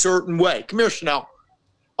play a certain way. Come here, Chanel.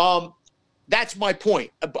 That's my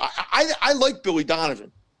point. I like Billy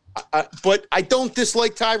Donovan, but I don't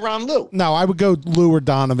dislike Tyronn Lue. No, I would go Lue or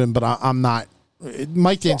Donovan, but I'm not.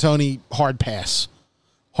 Mike D'Antoni, hard pass.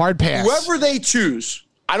 Hard pass. Whoever they choose,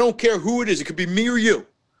 I don't care who it is. It could be me or you.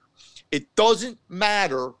 It doesn't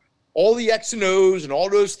matter. All the X and O's and all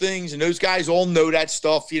those things, and those guys all know that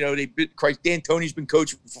stuff. You know, D'Antoni's been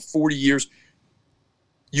coaching for 40 years.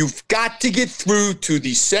 You've got to get through to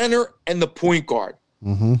the center and the point guard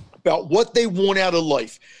about what they want out of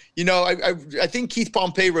life. You know, I think Keith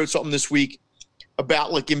Pompey wrote something this week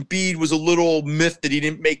about like Embiid was a little myth that he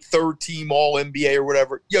didn't make third team all NBA or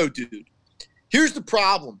whatever. Yo, dude, here's the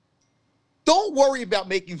problem. Don't worry about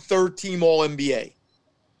making third team all NBA.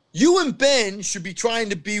 You and Ben should be trying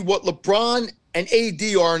to be what LeBron and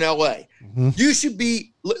AD are in LA. You should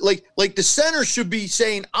be like the center should be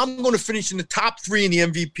saying, I'm going to finish in the top 3 in the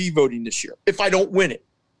MVP voting this year if I don't win it.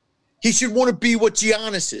 He should want to be what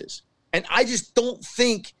Giannis is. And I just don't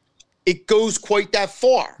think it goes quite that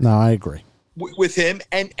far. No, I agree. With him.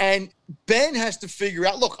 And Ben has to figure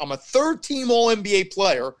out, look, I'm a third team all NBA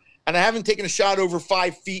player and I haven't taken a shot over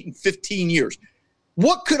 5 feet in 15 years.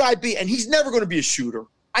 What could I be? And he's never going to be a shooter.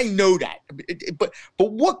 I know that. But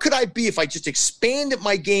what could I be if I just expanded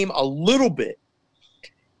my game a little bit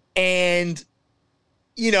and,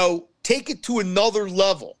 you know, take it to another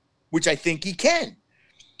level, which I think he can.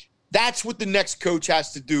 That's what the next coach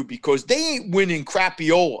has to do because they ain't winning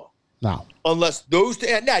crapiola. No. Unless those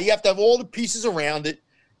 – now, you have to have all the pieces around it.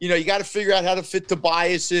 You know, you got to figure out how to fit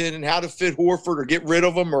Tobias in and how to fit Horford or get rid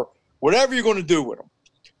of them or whatever you're going to do with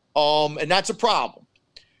them. And that's a problem.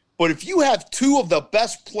 But if you have 2 of the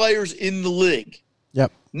best players in the league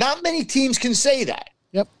Yep. Not many teams can say that.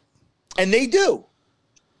 Yep. And they do.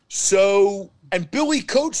 So, and Billy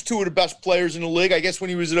coached two of the best players in the league, I guess, when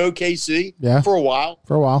he was at OKC for a while.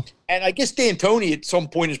 And I guess D'Antoni at some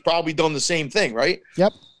point has probably done the same thing, right?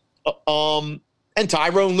 Yep. And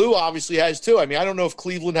Tyronn Lue obviously has too. I mean, I don't know if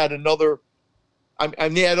Cleveland had another. I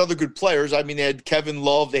mean, they had other good players. I mean, they had Kevin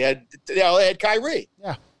Love. They had Kyrie.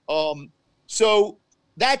 Yeah. So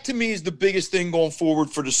that to me is the biggest thing going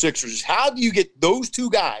forward for the Sixers. Is how do you get those two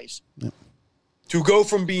guys to go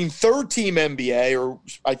from being third-team NBA, or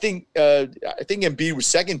I think Embiid was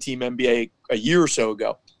second-team NBA a year or so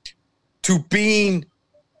ago, to being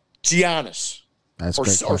Giannis,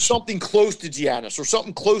 or something close to Giannis, or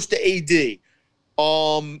something close to AD.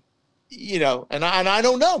 You know, and I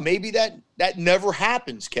don't know. Maybe that never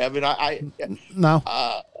happens, Kevin. No.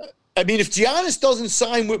 I mean, if Giannis doesn't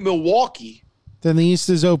sign with Milwaukee, then the East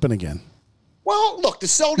is open again. Well, look, the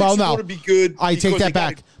Celtics are going to be good. I take that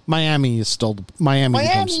back. Miami is still Miami.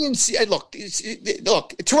 And look,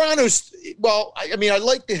 Toronto's. Well, I mean, I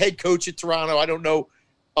like the head coach at Toronto. I don't know.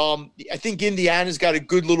 I think Indiana's got a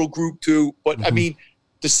good little group too. But I mean,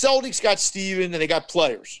 the Celtics got Steven and they got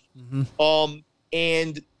players.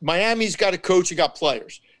 And Miami's got a coach and got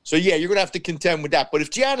players. So yeah, you're going to have to contend with that. But if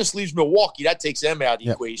Giannis leaves Milwaukee, that takes them out of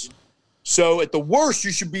the equation. So at the worst,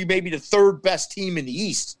 you should be maybe the third best team in the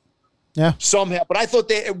East. Yeah. Somehow. But I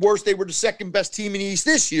thought at worst they were the second best team in the East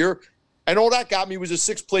this year. And all that got me was a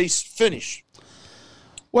 6th place finish.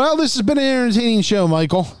 Well, this has been an entertaining show,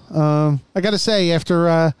 Michael. I got to say,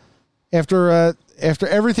 after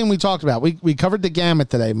everything we talked about, we covered the gamut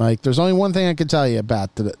today, Mike. There's only one thing I can tell you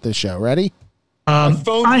about the show. Ready?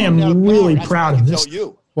 I am really proud of this.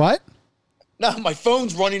 What? No, my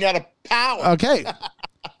phone's running out of power. Okay.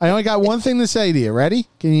 I only got one thing to say to you. Ready?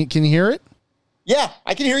 Can you hear it? Yeah,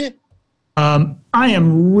 I can hear you. I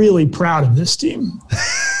am really proud of this team.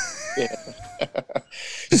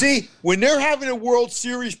 See, when they're having a World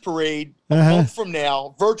Series parade a month from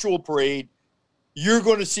now, virtual parade, you're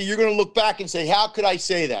going to look back and say, how could I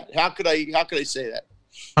say that? How could I say that?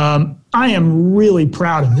 I am really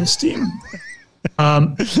proud of this team.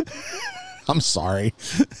 I'm sorry.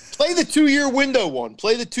 Play the 2-year window one.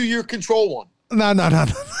 Play the 2-year control one. No.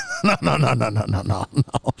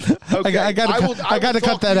 Okay. I got to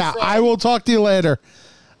cut that out. I will talk to you later.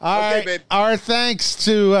 All right, babe. Our thanks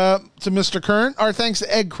to Mr. Kern. Our thanks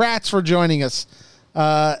to Ed Kratz for joining us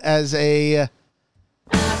there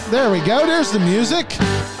we go. There's the music.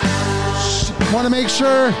 Want to make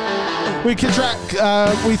sure we can track.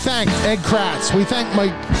 We thank Ed Kratz. We thank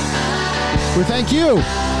Mike. We thank you.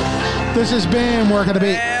 This has been Where Could It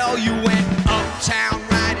Be? Well, you went uptown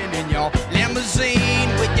riding in your limousine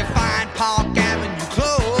with your fine Park Avenue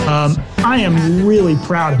clothes. I am really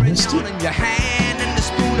proud of this team.